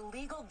running an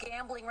illegal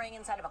gambling ring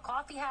inside of a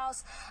coffee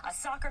house, a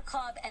soccer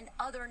club, and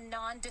other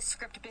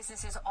nondescript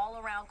businesses all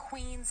around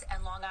Queens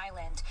and Long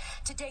Island.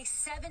 Today,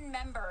 7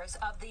 members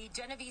of the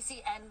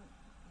Genovese and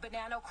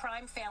Bonanno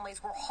crime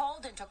families were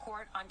hauled into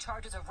court on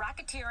charges of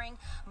racketeering,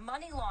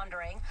 money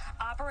laundering,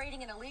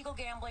 operating an illegal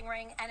gambling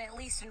ring, and at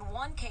least in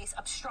one case,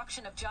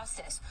 obstruction of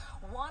justice.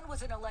 One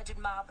was an alleged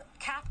mob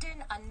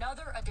captain,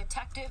 another a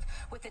detective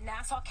with the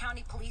Nassau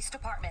County Police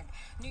Department.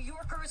 New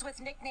Yorkers with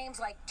nicknames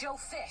like Joe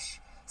Fish,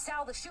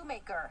 Sal the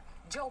Shoemaker,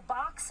 Joe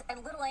Box,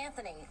 and Little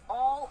Anthony,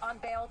 all on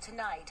bail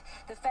tonight.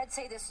 The feds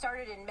say this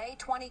started in May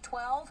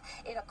 2012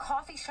 in a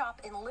coffee shop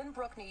in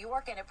Lynbrook, New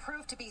York, and it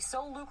proved to be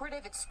so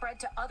lucrative it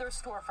spread to other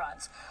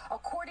storefronts.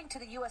 According to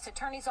the U.S.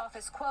 Attorney's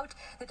Office, quote,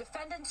 the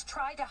defendants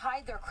tried to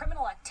hide their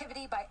criminal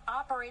activity by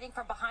operating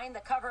from behind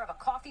the cover of a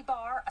coffee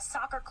bar, a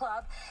soccer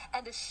club,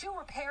 and a shoe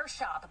repair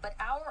shop, but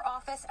our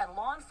office and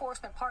law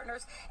enforcement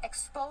partners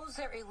exposed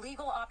their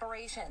illegal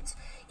operations.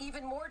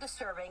 Even more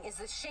disturbing is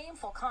the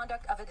shameful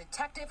conduct of a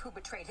detective who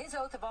betrayed his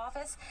oath of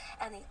office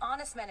and the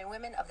honest men and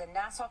women of the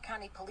Nassau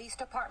County Police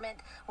Department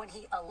when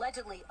he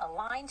allegedly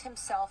aligned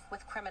himself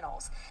with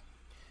criminals.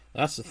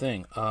 That's the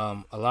thing.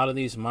 A lot of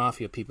these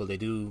mafia people,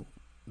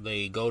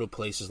 they go to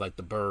places like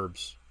the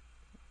burbs,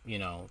 you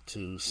know,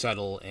 to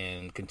settle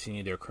and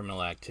continue their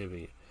criminal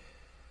activity.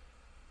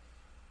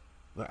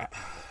 But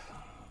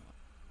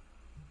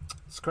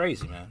it's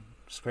crazy, man.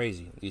 It's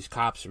crazy. These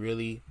cops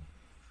really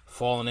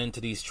falling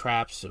into these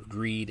traps of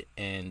greed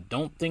and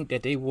don't think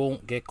that they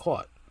won't get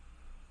caught.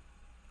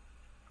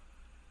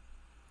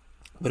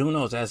 But who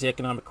knows? As the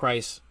economic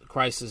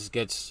crisis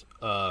gets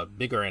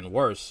bigger and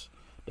worse,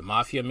 the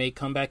mafia may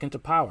come back into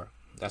power.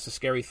 That's a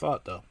scary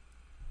thought, though.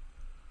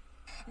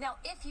 Now,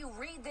 if you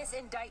read this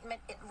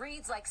indictment, it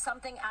reads like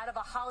something out of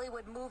a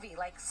Hollywood movie,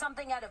 like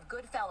something out of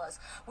Goodfellas,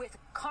 with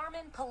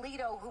Carmen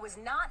Polito, who was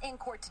not in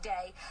court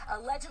today,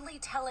 allegedly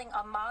telling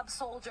a mob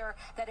soldier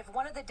that if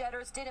one of the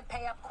debtors didn't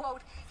pay up,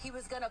 quote, he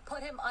was going to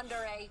put him under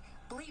a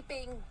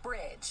bleeping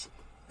bridge.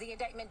 The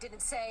indictment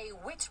didn't say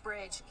which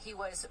bridge he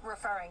was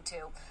referring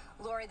to.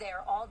 Lori, they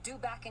are all due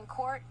back in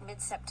court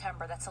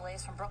mid-September. That's the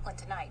latest from Brooklyn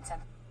tonight.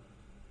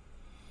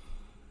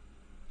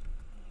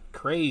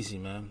 Crazy,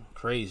 man.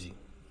 Crazy.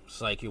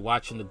 It's like you're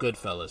watching the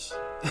Goodfellas.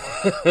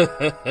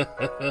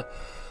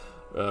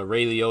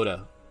 Ray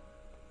Liotta.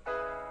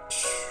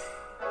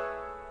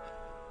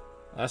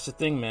 That's the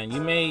thing, man.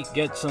 You may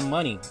get some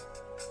money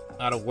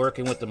out of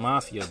working with the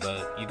mafia,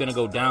 but you're going to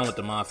go down with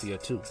the mafia,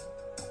 too.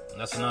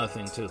 That's another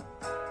thing, too.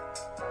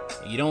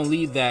 You don't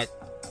leave that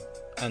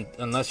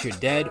unless you're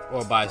dead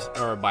or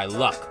by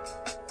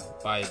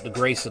luck, by the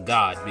grace of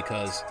God,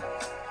 because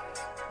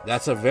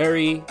that's a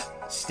very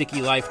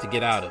sticky life to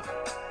get out of.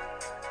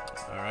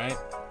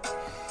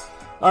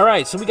 All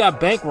right, so we got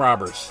bank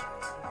robbers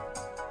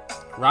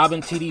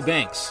robbing TD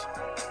Banks.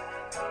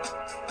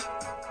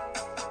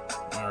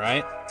 All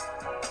right.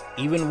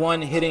 Even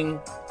one hitting,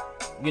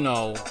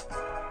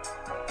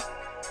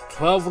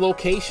 12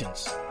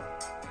 locations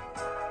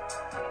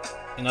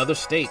in other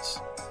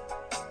states.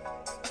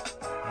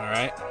 All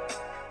right.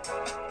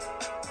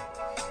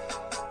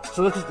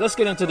 So let's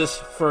get into this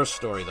first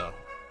story, though.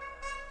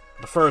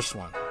 The first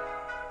one.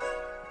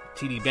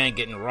 TD Bank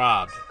getting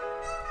robbed.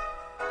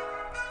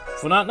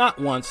 For not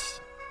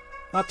once,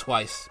 not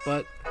twice,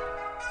 but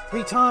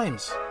 3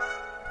 times.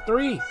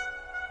 3.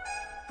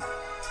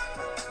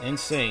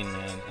 Insane,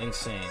 man.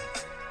 Insane.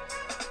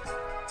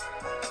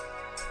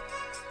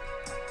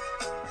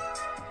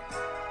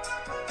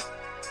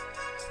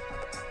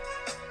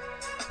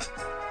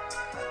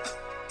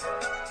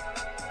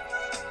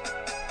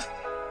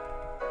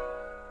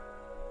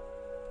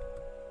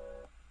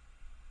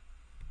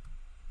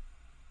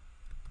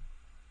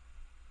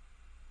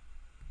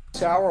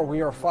 Hour, we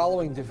are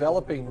following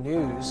developing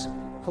news.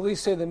 Police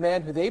say the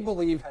man who they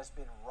believe has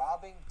been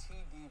robbing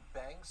TD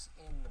Banks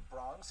in the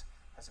Bronx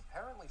has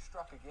apparently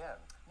struck again.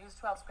 News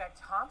 12's Greg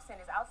Thompson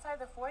is outside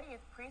the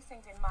 40th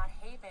precinct in Mott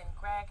Haven.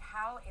 Greg,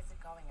 how is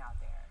it going out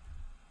there?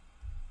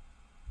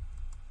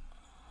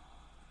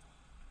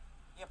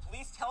 Yeah,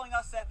 police telling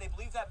us that they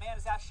believe that man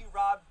has actually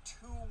robbed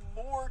 2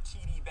 more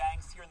TD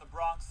Banks here in the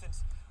Bronx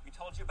since we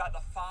told you about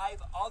the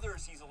 5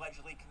 others he's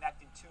allegedly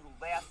connected to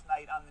last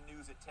night on the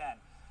news at 10.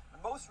 The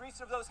most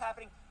recent of those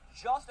happening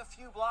just a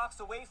few blocks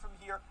away from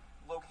here,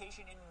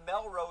 location in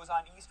Melrose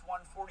on East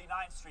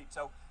 149th Street.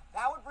 So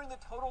that would bring the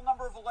total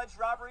number of alleged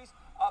robberies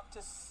up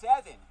to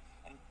 7.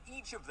 And in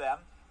each of them,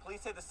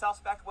 police say the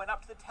suspect went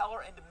up to the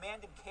teller and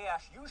demanded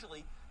cash,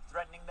 usually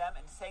threatening them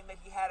and saying that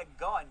he had a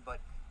gun,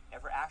 but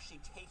never actually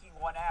taking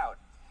one out.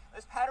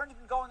 This pattern has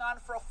been going on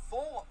for a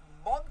full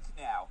month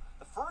now.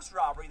 The first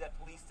robbery that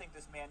police think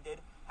this man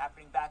did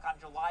happening back on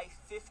July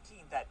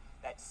 15th at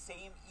that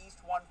same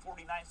East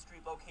 149th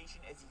Street location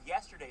as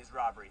yesterday's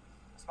robbery.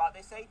 A spot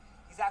they say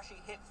he's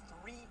actually hit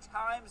 3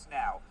 times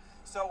now.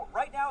 So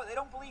right now they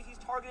don't believe he's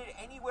targeted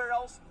anywhere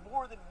else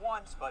more than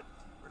once, but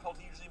we're told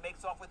he usually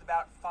makes off with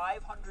about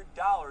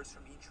 $500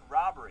 from each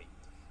robbery.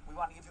 We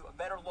want to give you a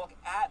better look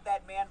at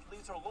that man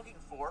police are looking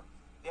for.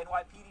 The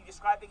NYPD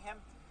describing him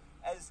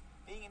as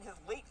being in his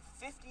late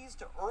 50s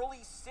to early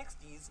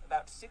 60s,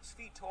 about 6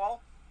 feet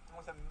tall, and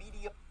with a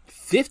medium...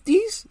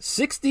 50s?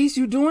 60s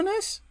you doing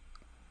this?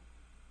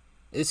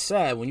 It's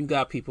sad when you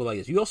got people like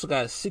this. You also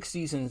got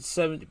 60s and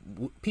 70s,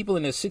 people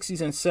in their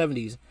 60s and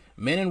 70s,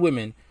 men and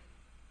women,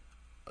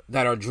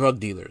 that are drug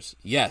dealers.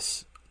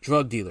 Yes,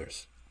 drug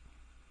dealers.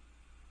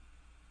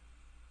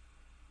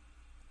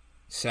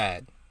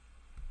 Sad.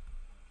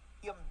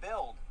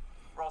 Build.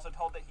 We're also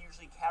told that he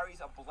usually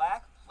carries a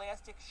black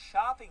plastic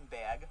shopping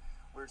bag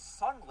wears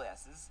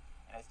sunglasses,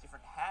 and has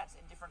different hats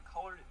and different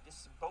colored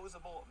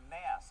disposable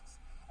masks.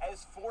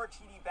 As for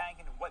TD Bank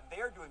and what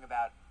they're doing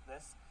about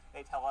this,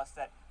 they tell us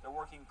that they're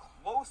working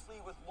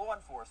closely with law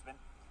enforcement,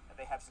 that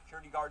they have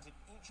security guards at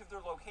each of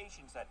their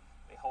locations that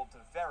they hold to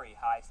very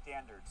high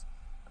standards.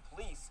 The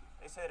police,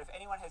 they say that if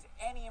anyone has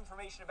any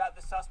information about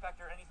the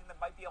suspect or anything that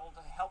might be able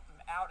to help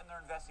them out in their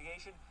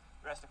investigation,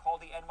 they're asked to call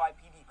the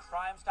NYPD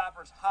Crime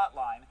Stoppers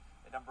hotline.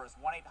 The number is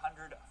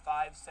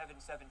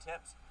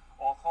 1-800-577-TIPS.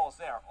 All calls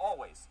there,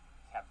 always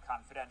kept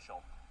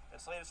confidential.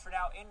 That's the latest for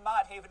now in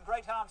Mott Haven.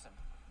 Greg Thompson,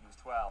 News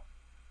 12.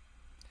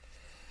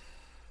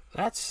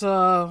 That's,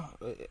 I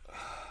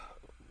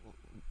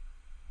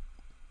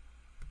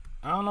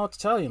don't know what to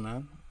tell you,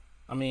 man.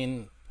 I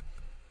mean,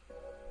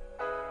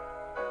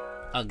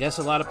 I guess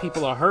a lot of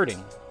people are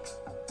hurting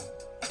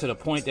to the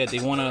point that they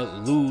want to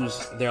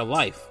lose their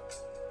life.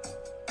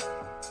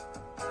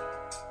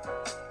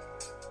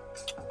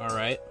 All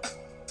right.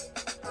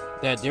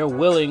 That they're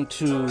willing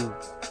to,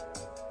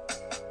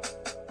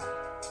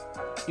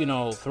 you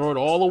know, throw it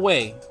all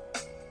away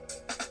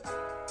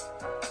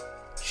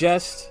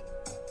just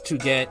to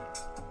get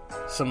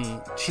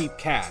some cheap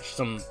cash,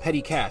 some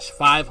petty cash,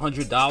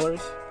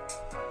 $500.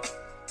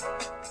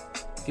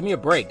 Give me a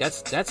break.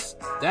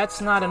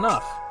 That's not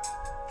enough.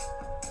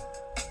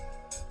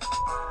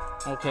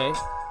 Okay,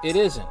 it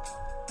isn't.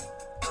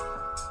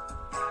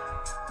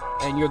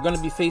 And you're going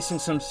to be facing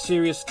some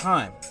serious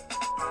time.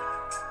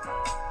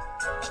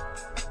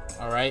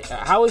 All right.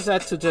 How is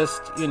that to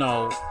just, you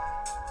know,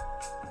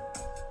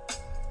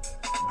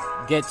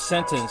 get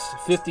sentenced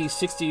 50,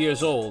 60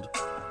 years old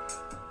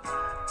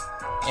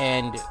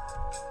and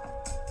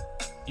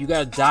you got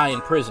to die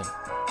in prison?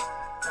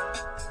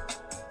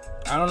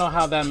 I don't know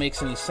how that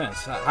makes any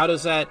sense. How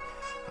is that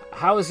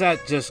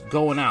just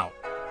going out?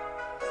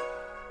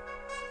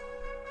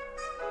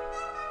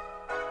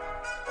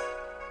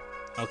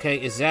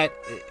 Okay, is that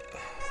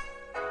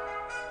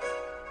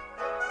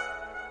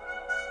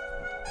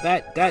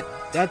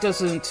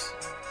doesn't,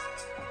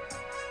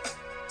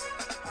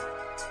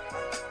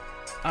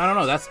 I don't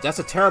know, that's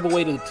a terrible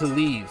way to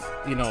leave,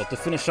 you know, to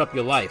finish up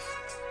your life.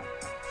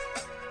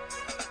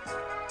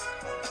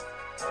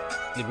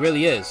 It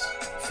really is.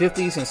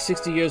 50s and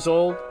 60 years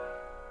old,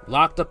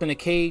 locked up in a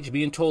cage,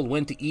 being told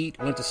when to eat,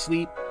 when to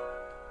sleep.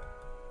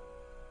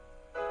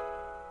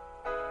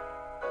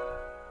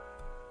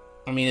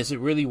 I mean, is it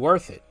really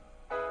worth it?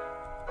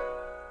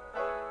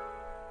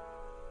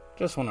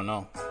 Just want to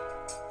know.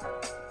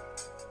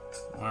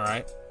 All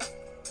right.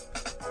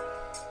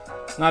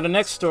 Now, the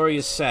next story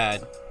is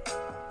sad.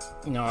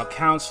 You know, a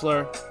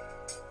counselor,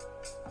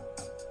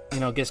 you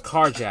know, gets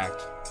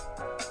carjacked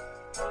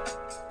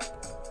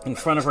in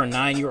front of her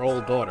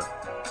 9-year-old daughter.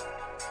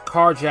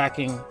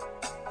 Carjacking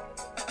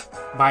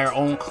by her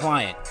own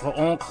client. Her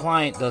own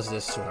client does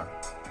this to her.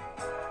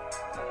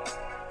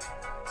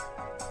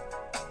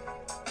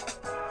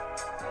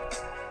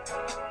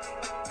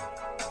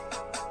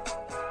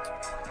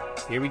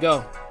 Here we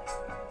go.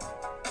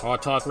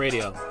 Hard Talk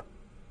Radio.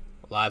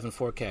 Live in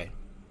 4K.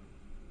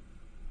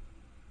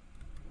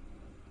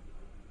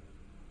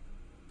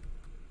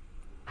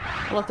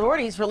 Well,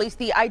 authorities released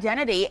the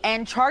identity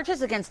and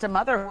charges against a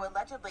mother who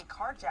allegedly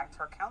carjacked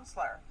her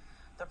counselor.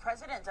 The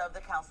president of the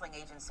counseling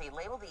agency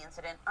labeled the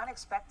incident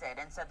unexpected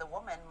and said the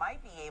woman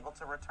might be able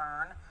to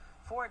return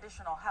for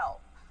additional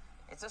help.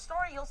 It's a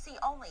story you'll see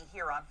only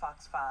here on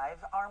Fox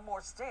 5. Our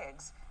Morse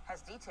Diggs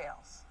has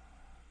details.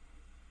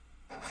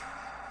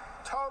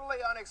 Totally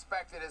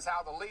unexpected is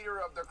how the leader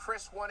of the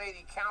Chris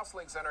 180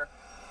 Counseling Center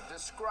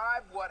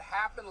described what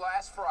happened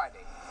last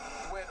Friday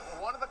when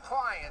one of the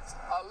clients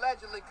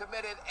allegedly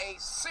committed a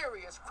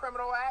serious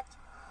criminal act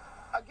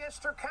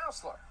against her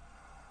counselor.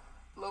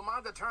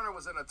 LaMonda Turner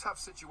was in a tough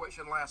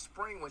situation last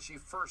spring when she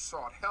first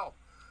sought help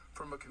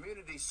from a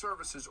community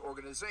services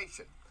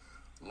organization.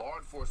 Law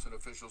enforcement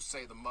officials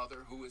say the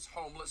mother, who is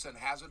homeless and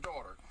has a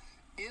daughter,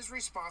 is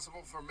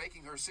responsible for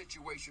making her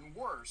situation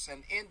worse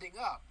and ending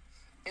up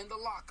in the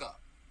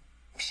lockup.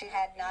 She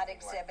had not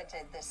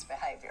exhibited this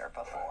behavior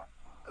before.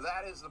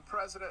 That is the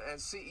president and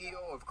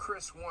CEO of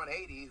Chris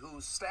 180,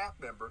 whose staff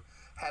member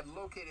had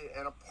located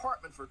an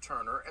apartment for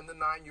Turner and the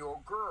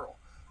 9-year-old girl.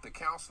 The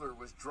counselor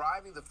was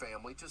driving the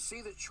family to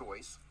see the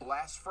choice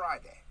last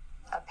Friday.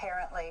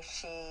 Apparently,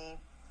 she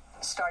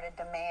started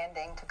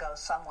demanding to go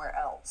somewhere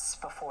else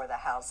before the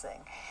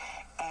housing.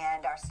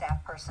 And our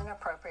staff person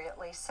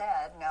appropriately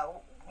said,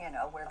 no, you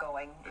know, we're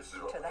going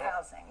to the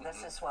housing.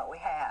 This is what we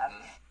have.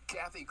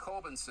 Kathy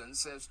Colbinson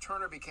says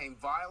Turner became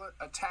violent,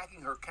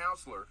 attacking her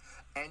counselor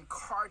and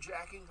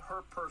carjacking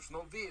her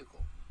personal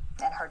vehicle.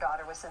 And her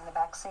daughter was in the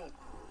back seat.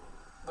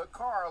 The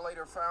car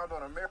later found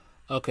on a mirror.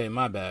 Okay,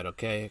 my bad,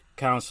 okay.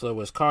 Counselor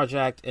was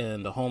carjacked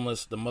and the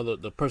homeless, the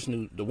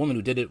woman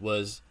who did it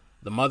was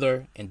the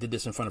mother and did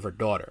this in front of her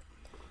daughter.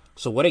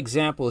 So what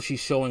example is she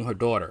showing her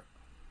daughter?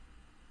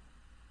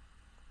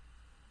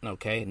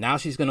 Okay, now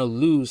she's going to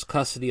lose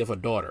custody of her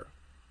daughter.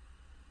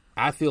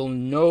 I feel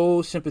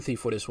no sympathy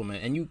for this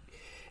woman.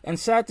 And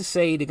sad to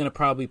say, they're going to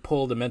probably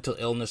pull the mental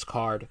illness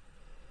card.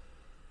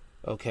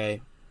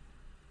 Okay.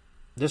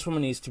 This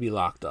woman needs to be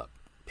locked up.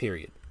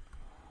 Period.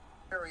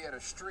 Marietta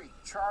Street.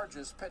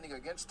 Charges pending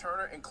against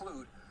Turner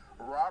include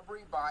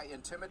robbery by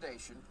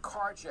intimidation,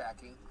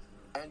 carjacking,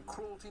 and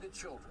cruelty to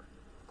children.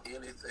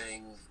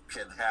 Anything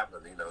can happen.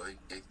 You know,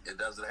 it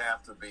doesn't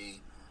have to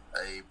be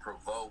a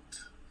provoked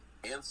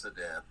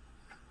incident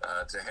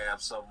to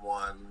have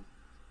someone,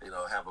 you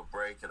know, have a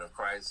break in a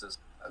crisis.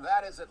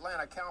 That is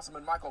Atlanta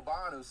Councilman Michael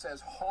Bond, who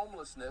says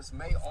homelessness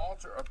may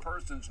alter a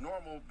person's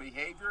normal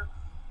behavior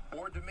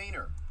or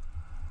demeanor.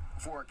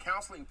 For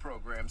counseling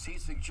programs, he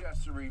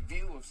suggests a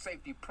review of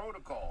safety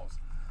protocols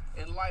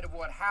in light of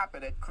what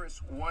happened at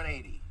Chris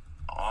 180.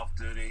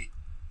 Off-duty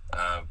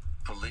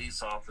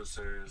police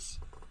officers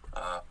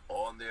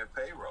on their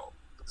payroll,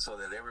 so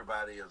that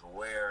everybody is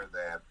aware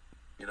that,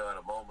 you know, at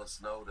a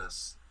moment's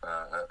notice,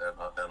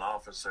 an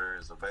officer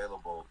is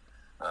available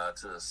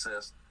to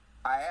assist.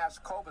 I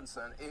asked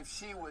Cobinson if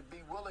she would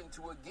be willing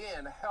to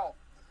again help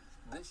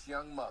this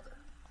young mother.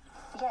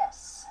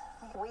 Yes,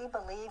 we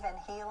believe in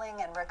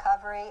healing and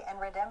recovery and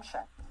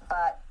redemption,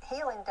 but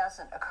healing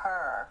doesn't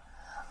occur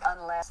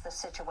unless the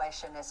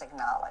situation is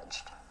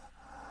acknowledged.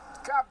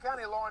 Cobb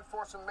County law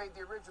enforcement made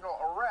the original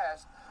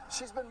arrest.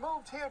 She's been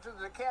moved here to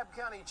the DeKalb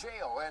County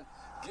Jail, and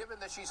given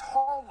that she's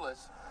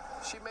homeless,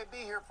 she may be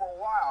here for a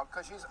while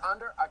because she's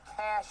under a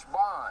cash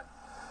bond.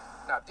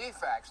 Now,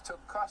 DFACS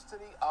took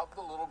custody of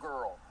the little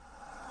girl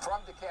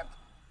from DeKalb.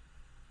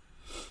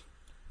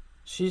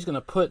 She's going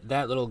to put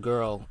that little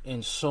girl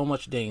in so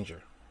much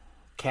danger.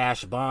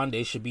 Cash bond,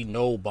 there should be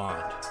no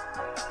bond.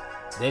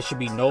 There should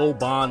be no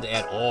bond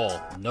at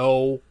all.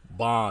 No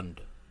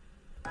bond.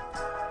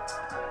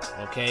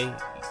 Okay?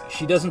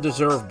 She doesn't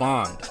deserve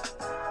bond.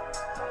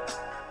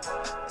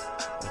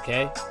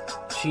 Okay?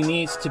 She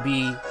needs to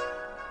be,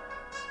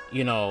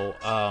 you know,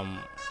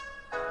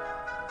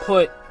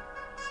 put...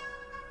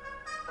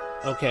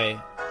 Okay.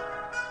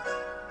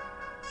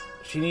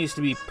 She needs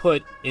to be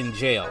put in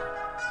jail.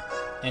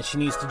 And she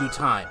needs to do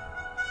time.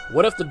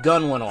 What if the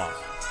gun went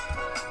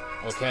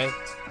off? Okay?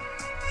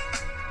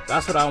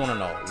 That's what I want to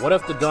know. What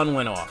if the gun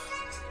went off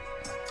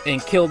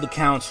and killed the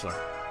counselor?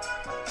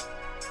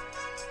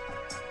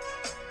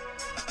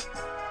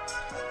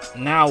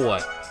 Now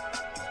what?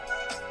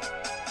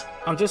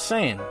 I'm just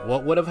saying,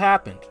 what would have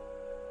happened?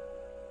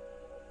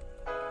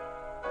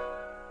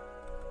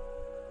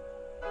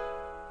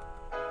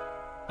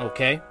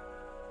 Okay?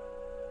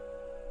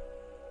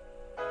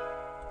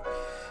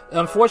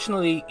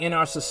 Unfortunately, in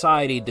our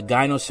society, the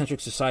gynocentric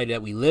society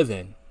that we live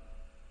in,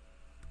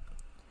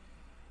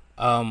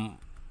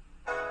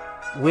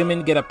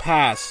 women get a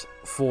pass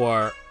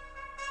for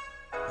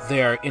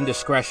their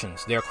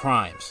indiscretions, their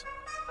crimes.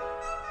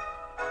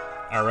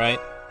 All right?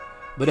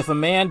 But if a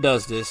man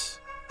does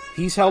this,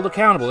 he's held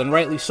accountable, and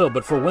rightly so.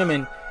 But for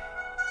women,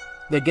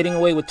 they're getting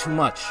away with too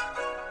much.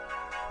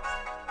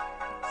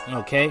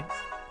 Okay?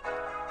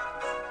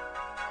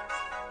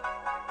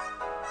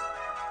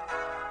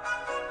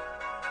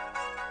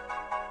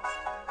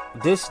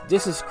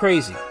 This is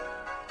crazy.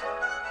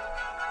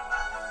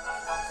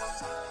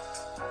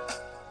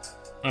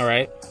 All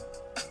right.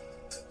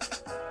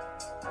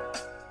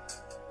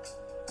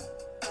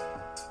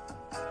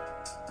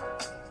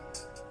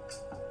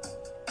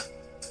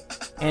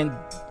 And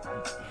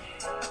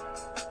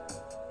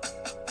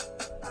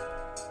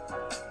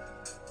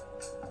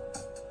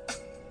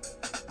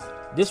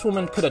this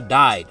woman could have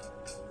died.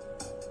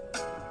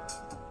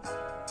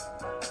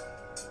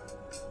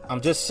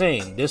 I'm just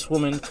saying, this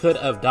woman could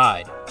have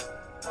died.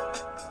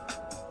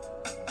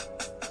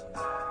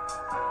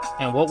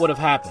 And what would have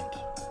happened?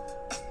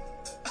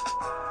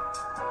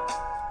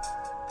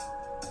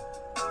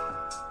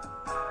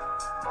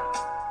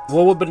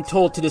 What would have been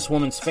told to this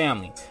woman's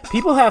family?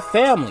 People have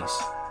families.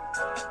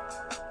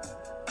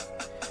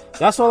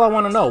 That's all I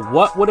want to know.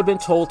 What would have been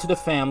told to the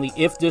family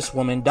if this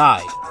woman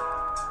died?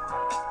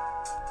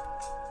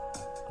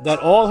 That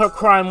all her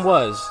crime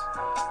was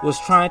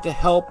trying to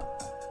help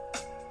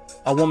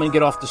a woman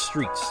get off the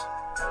streets.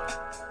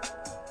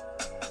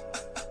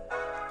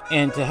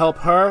 And to help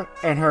her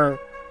and her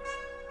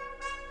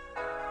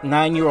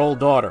 9-year-old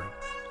daughter.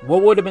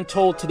 What would have been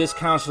told to this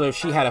counselor if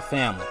she had a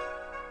family?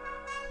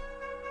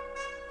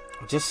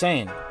 Just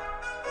saying.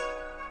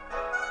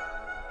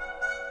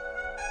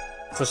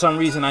 For some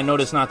reason, I know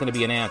there's not going to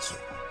be an answer.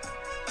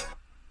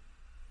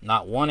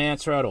 Not one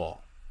answer at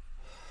all.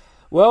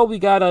 Well, we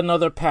got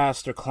another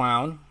pastor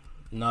clown,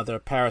 another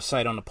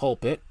parasite on the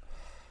pulpit,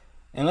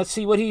 and let's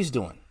see what he's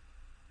doing.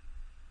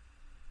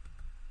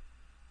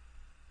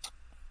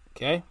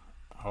 Okay?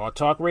 Hard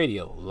Talk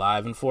Radio,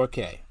 live in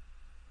 4K.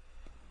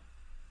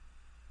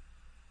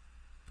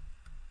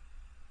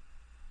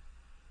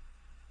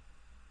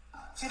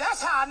 See,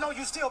 that's how I know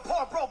you still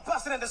poor, broke,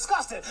 busted, and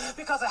disgusted,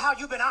 because of how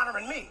you've been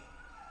honoring me.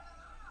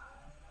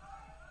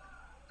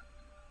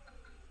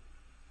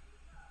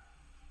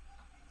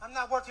 I'm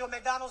not worth your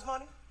McDonald's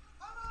money.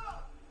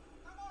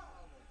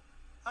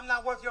 I'm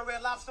not worth your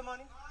Red Lobster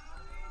money.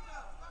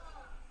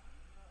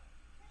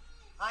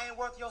 I ain't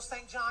worth your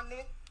St. John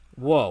Nick.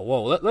 Whoa.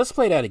 Let's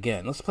play that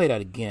again.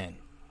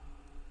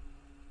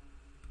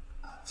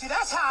 See,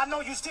 that's how I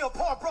know you still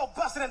poor, broke,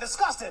 busted, and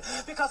disgusted,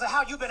 because of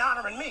how you've been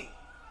honoring me.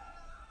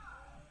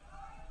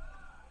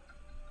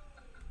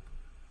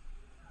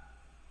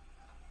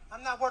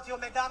 I'm not worth your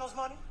McDonald's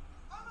money.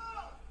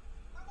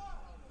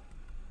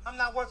 I'm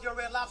not worth your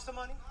Red Lobster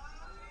money.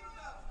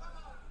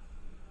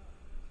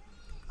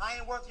 I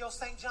ain't worth your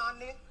St. John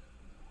Nick.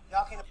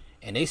 Y'all can.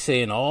 And they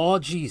saying, oh,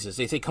 Jesus.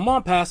 They say, come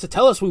on, Pastor,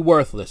 tell us we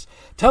worthless.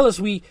 Tell us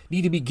we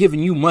need to be giving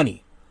you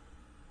money.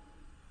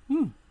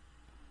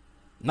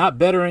 Not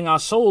bettering our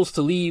souls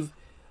to leave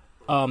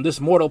this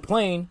mortal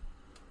plane,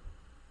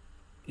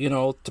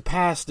 to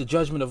pass the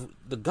judgment of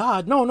the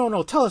God.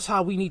 No. Tell us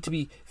how we need to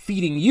be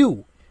feeding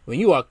you when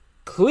you are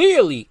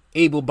clearly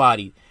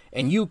able-bodied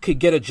and you could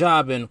get a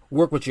job and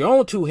work with your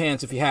own two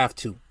hands if you have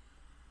to.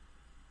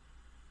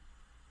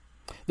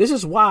 This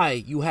is why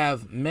you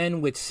have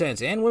men with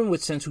sense and women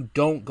with sense who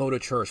don't go to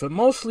church, but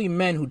mostly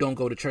men who don't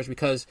go to church,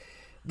 because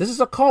this is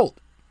a cult.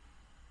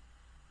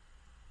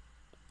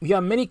 We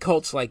have many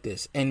cults like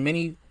this, and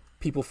many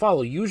people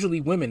follow,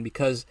 usually women,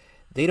 because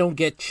they don't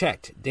get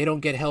checked. They don't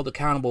get held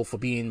accountable for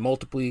being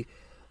multiply,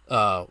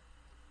 2,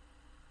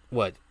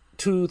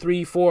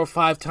 3, 4,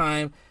 5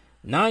 time,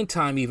 9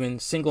 time even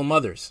single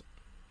mothers.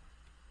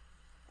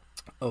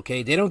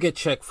 Okay, they don't get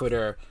checked for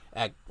their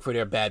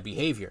bad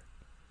behavior.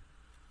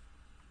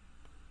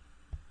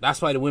 That's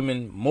why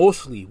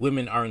mostly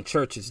women are in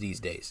churches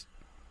these days.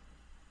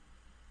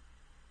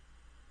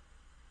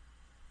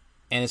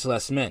 And it's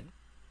less men.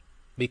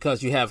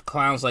 Because you have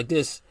clowns like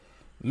this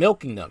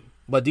milking them.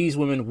 But these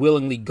women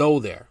willingly go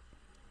there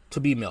to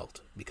be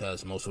milked.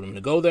 Because most women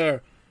who go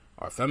there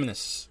are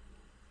feminists.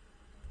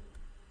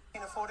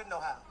 Can't afford it no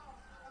how.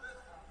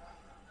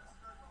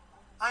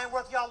 I ain't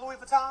worth y'all Louis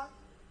Vuitton.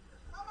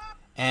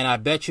 And I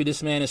bet you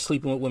this man is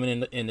sleeping with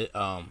women in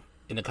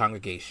the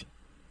congregation.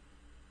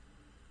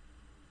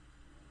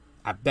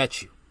 I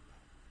bet you.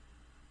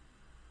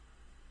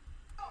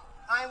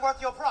 I ain't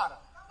worth your Prada.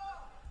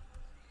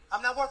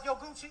 I'm not worth your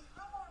Gucci.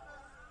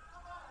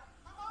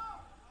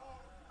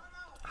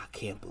 I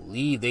can't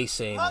believe they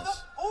saying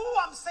this. Ooh,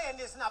 I'm saying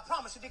this, and I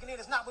promise you, Deacon,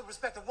 it's not with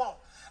respect to want.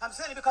 I'm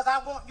saying it because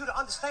I want you to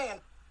understand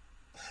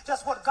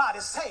just what God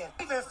is saying.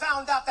 I even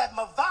found out that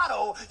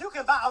Movado, you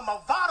can buy a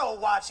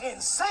Movado watch in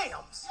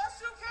Sam's.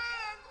 Yes, you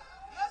can.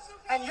 Yes, you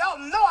can. And y'all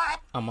know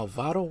A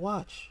Movado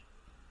watch?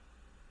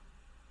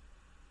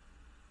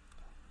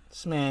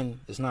 This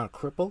man is not a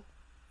cripple.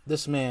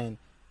 This man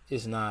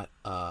is not,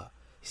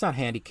 he's not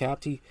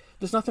handicapped.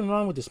 There's nothing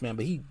wrong with this man,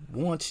 but he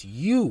wants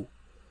you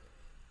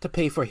to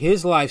pay for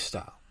his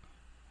lifestyle.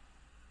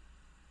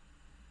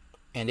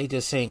 And they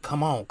just saying,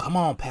 come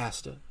on,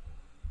 Pastor.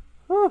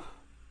 Whew.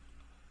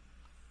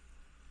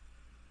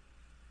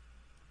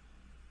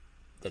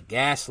 The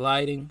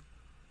gaslighting,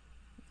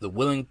 the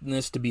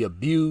willingness to be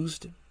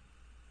abused,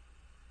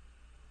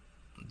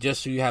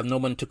 just so you have no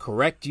one to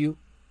correct you,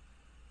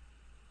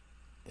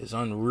 is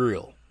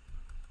unreal.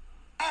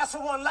 Asked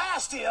for one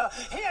last year.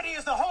 Here it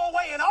is the whole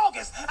way in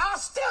August. I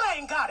still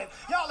ain't got it.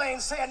 Y'all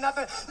ain't saying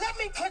nothing. Let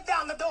me kick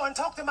down the door and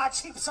talk to my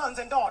cheap sons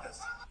and daughters.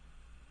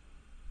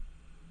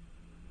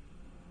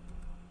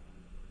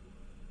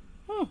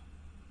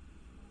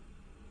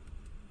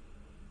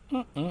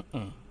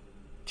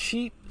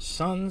 Cheap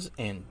sons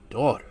and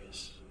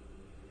daughters.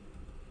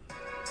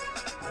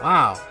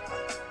 Wow.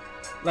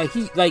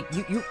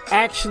 You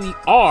actually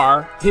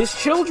are his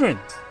children.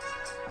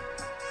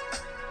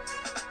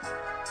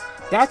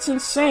 That's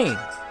insane.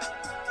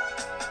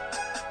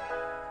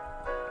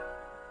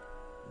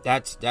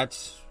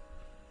 That's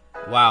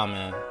wow,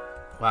 man.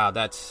 Wow,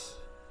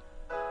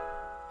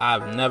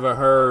 I've never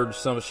heard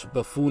such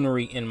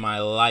buffoonery in my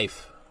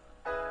life.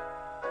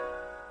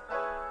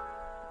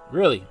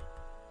 Really.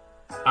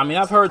 I mean,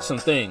 I've heard some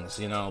things,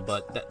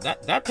 but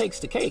that takes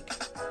the cake.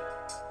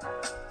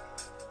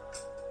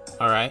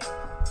 All right.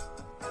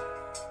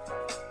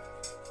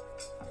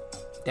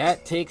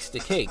 That takes the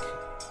cake.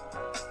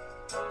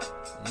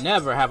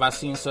 Never have I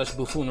seen such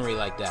buffoonery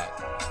like that.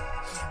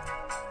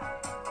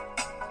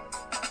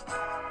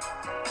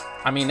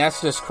 I mean,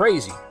 that's just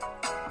crazy.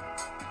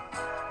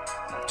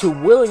 To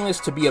willingness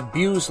to be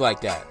abused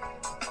like that.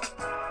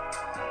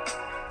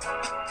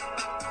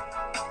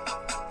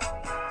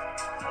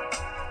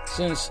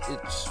 Since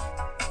it's...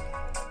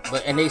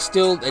 And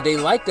they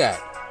like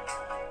that.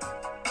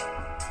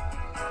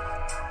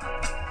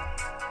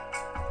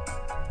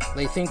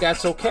 They think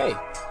that's okay.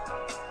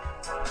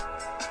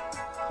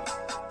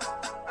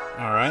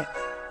 All right.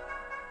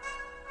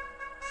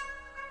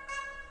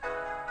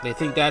 They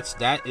think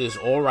that is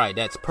all right.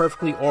 That's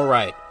perfectly all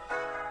right.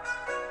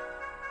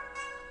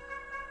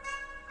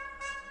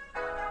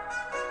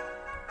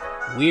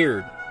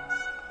 Weird.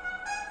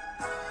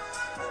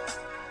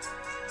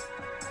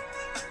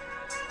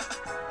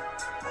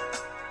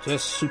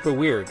 Just super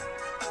weird.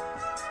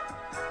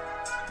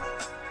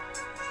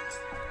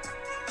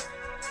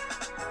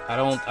 I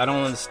don't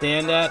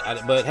understand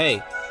that. But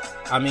hey,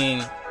 I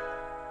mean,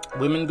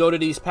 women go to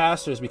these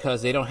pastors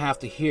because they don't have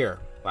to hear,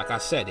 like I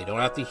said, they don't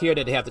have to hear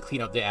that they have to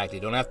clean up their act. They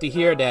don't have to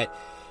hear that,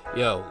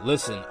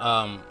 listen,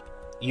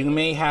 you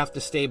may have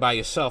to stay by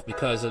yourself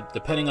because of,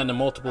 depending on the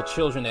multiple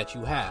children that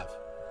you have.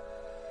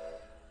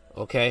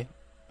 Okay?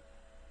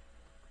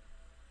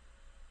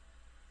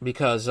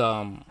 Because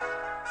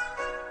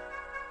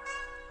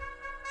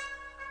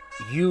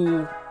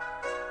you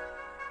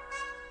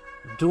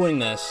doing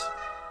this,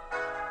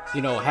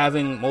 you know,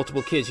 having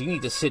multiple kids, you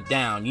need to sit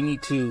down. You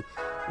need to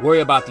worry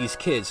about these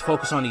kids,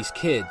 focus on these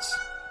kids,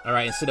 all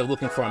right, instead of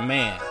looking for a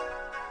man.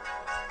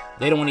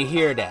 They don't want to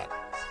hear that.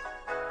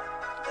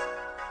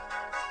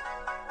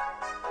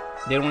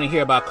 They don't want to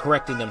hear about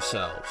correcting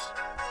themselves.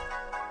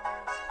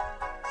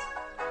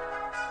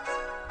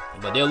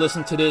 But they'll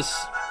listen to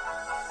this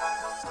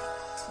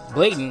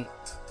blatant,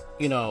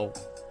 you know,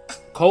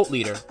 cult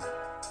leader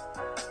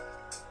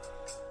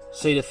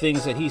say the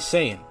things that he's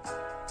saying.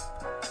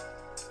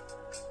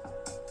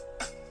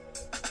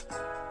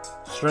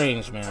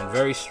 Strange, man.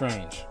 Very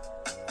strange.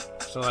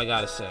 That's all I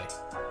gotta say.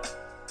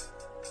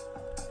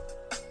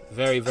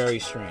 Very, very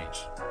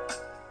strange.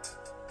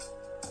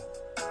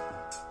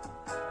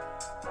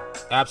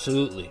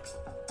 Absolutely.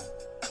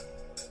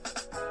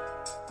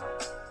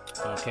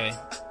 Okay.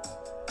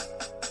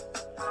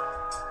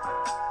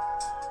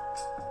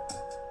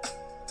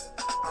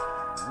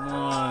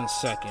 One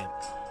second.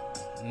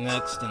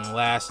 Next and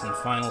last and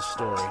final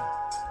story.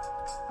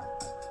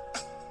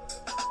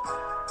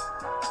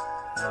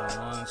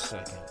 One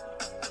second.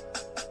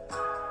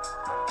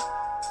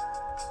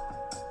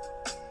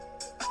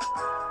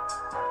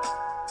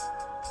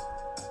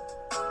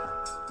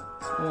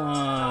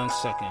 One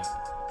second.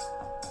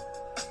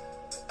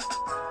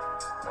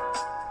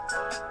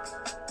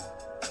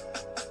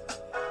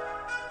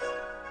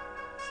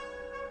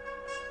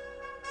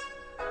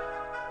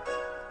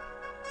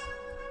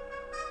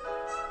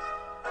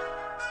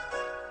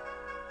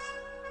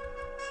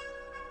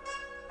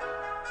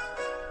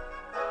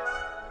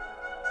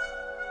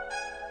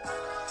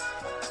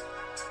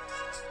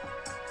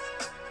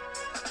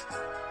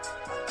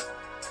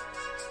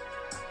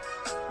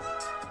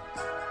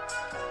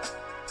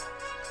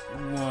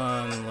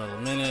 One little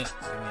minute.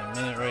 Give me a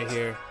minute right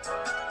here.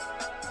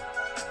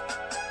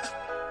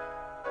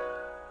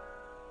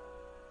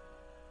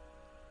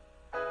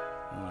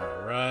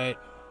 Alright.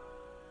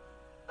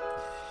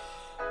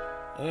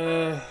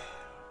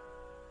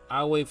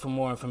 I'll wait for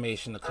more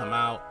information to come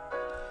out.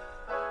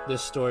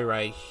 This story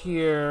right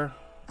here.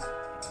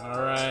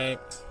 Alright.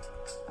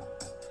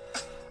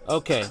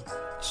 Okay.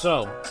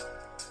 So,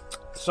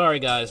 sorry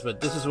guys,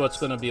 but this is what's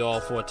going to be all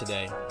for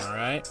today.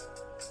 Alright.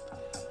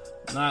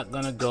 Not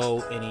gonna go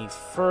any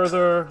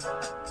further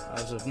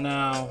as of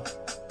now.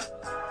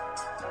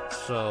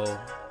 So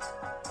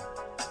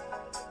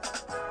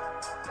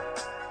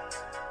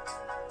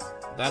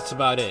that's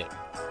about it.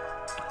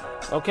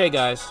 Okay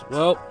guys,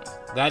 well,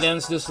 that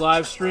ends this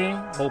live stream.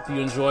 Hope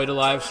you enjoyed the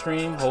live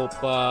stream. Hope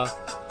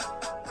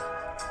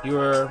you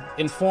were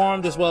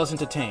informed as well as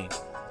entertained.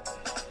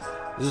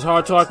 This is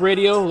Hard Talk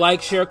Radio.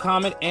 Like, share,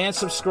 comment, and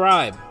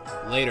subscribe.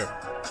 Later.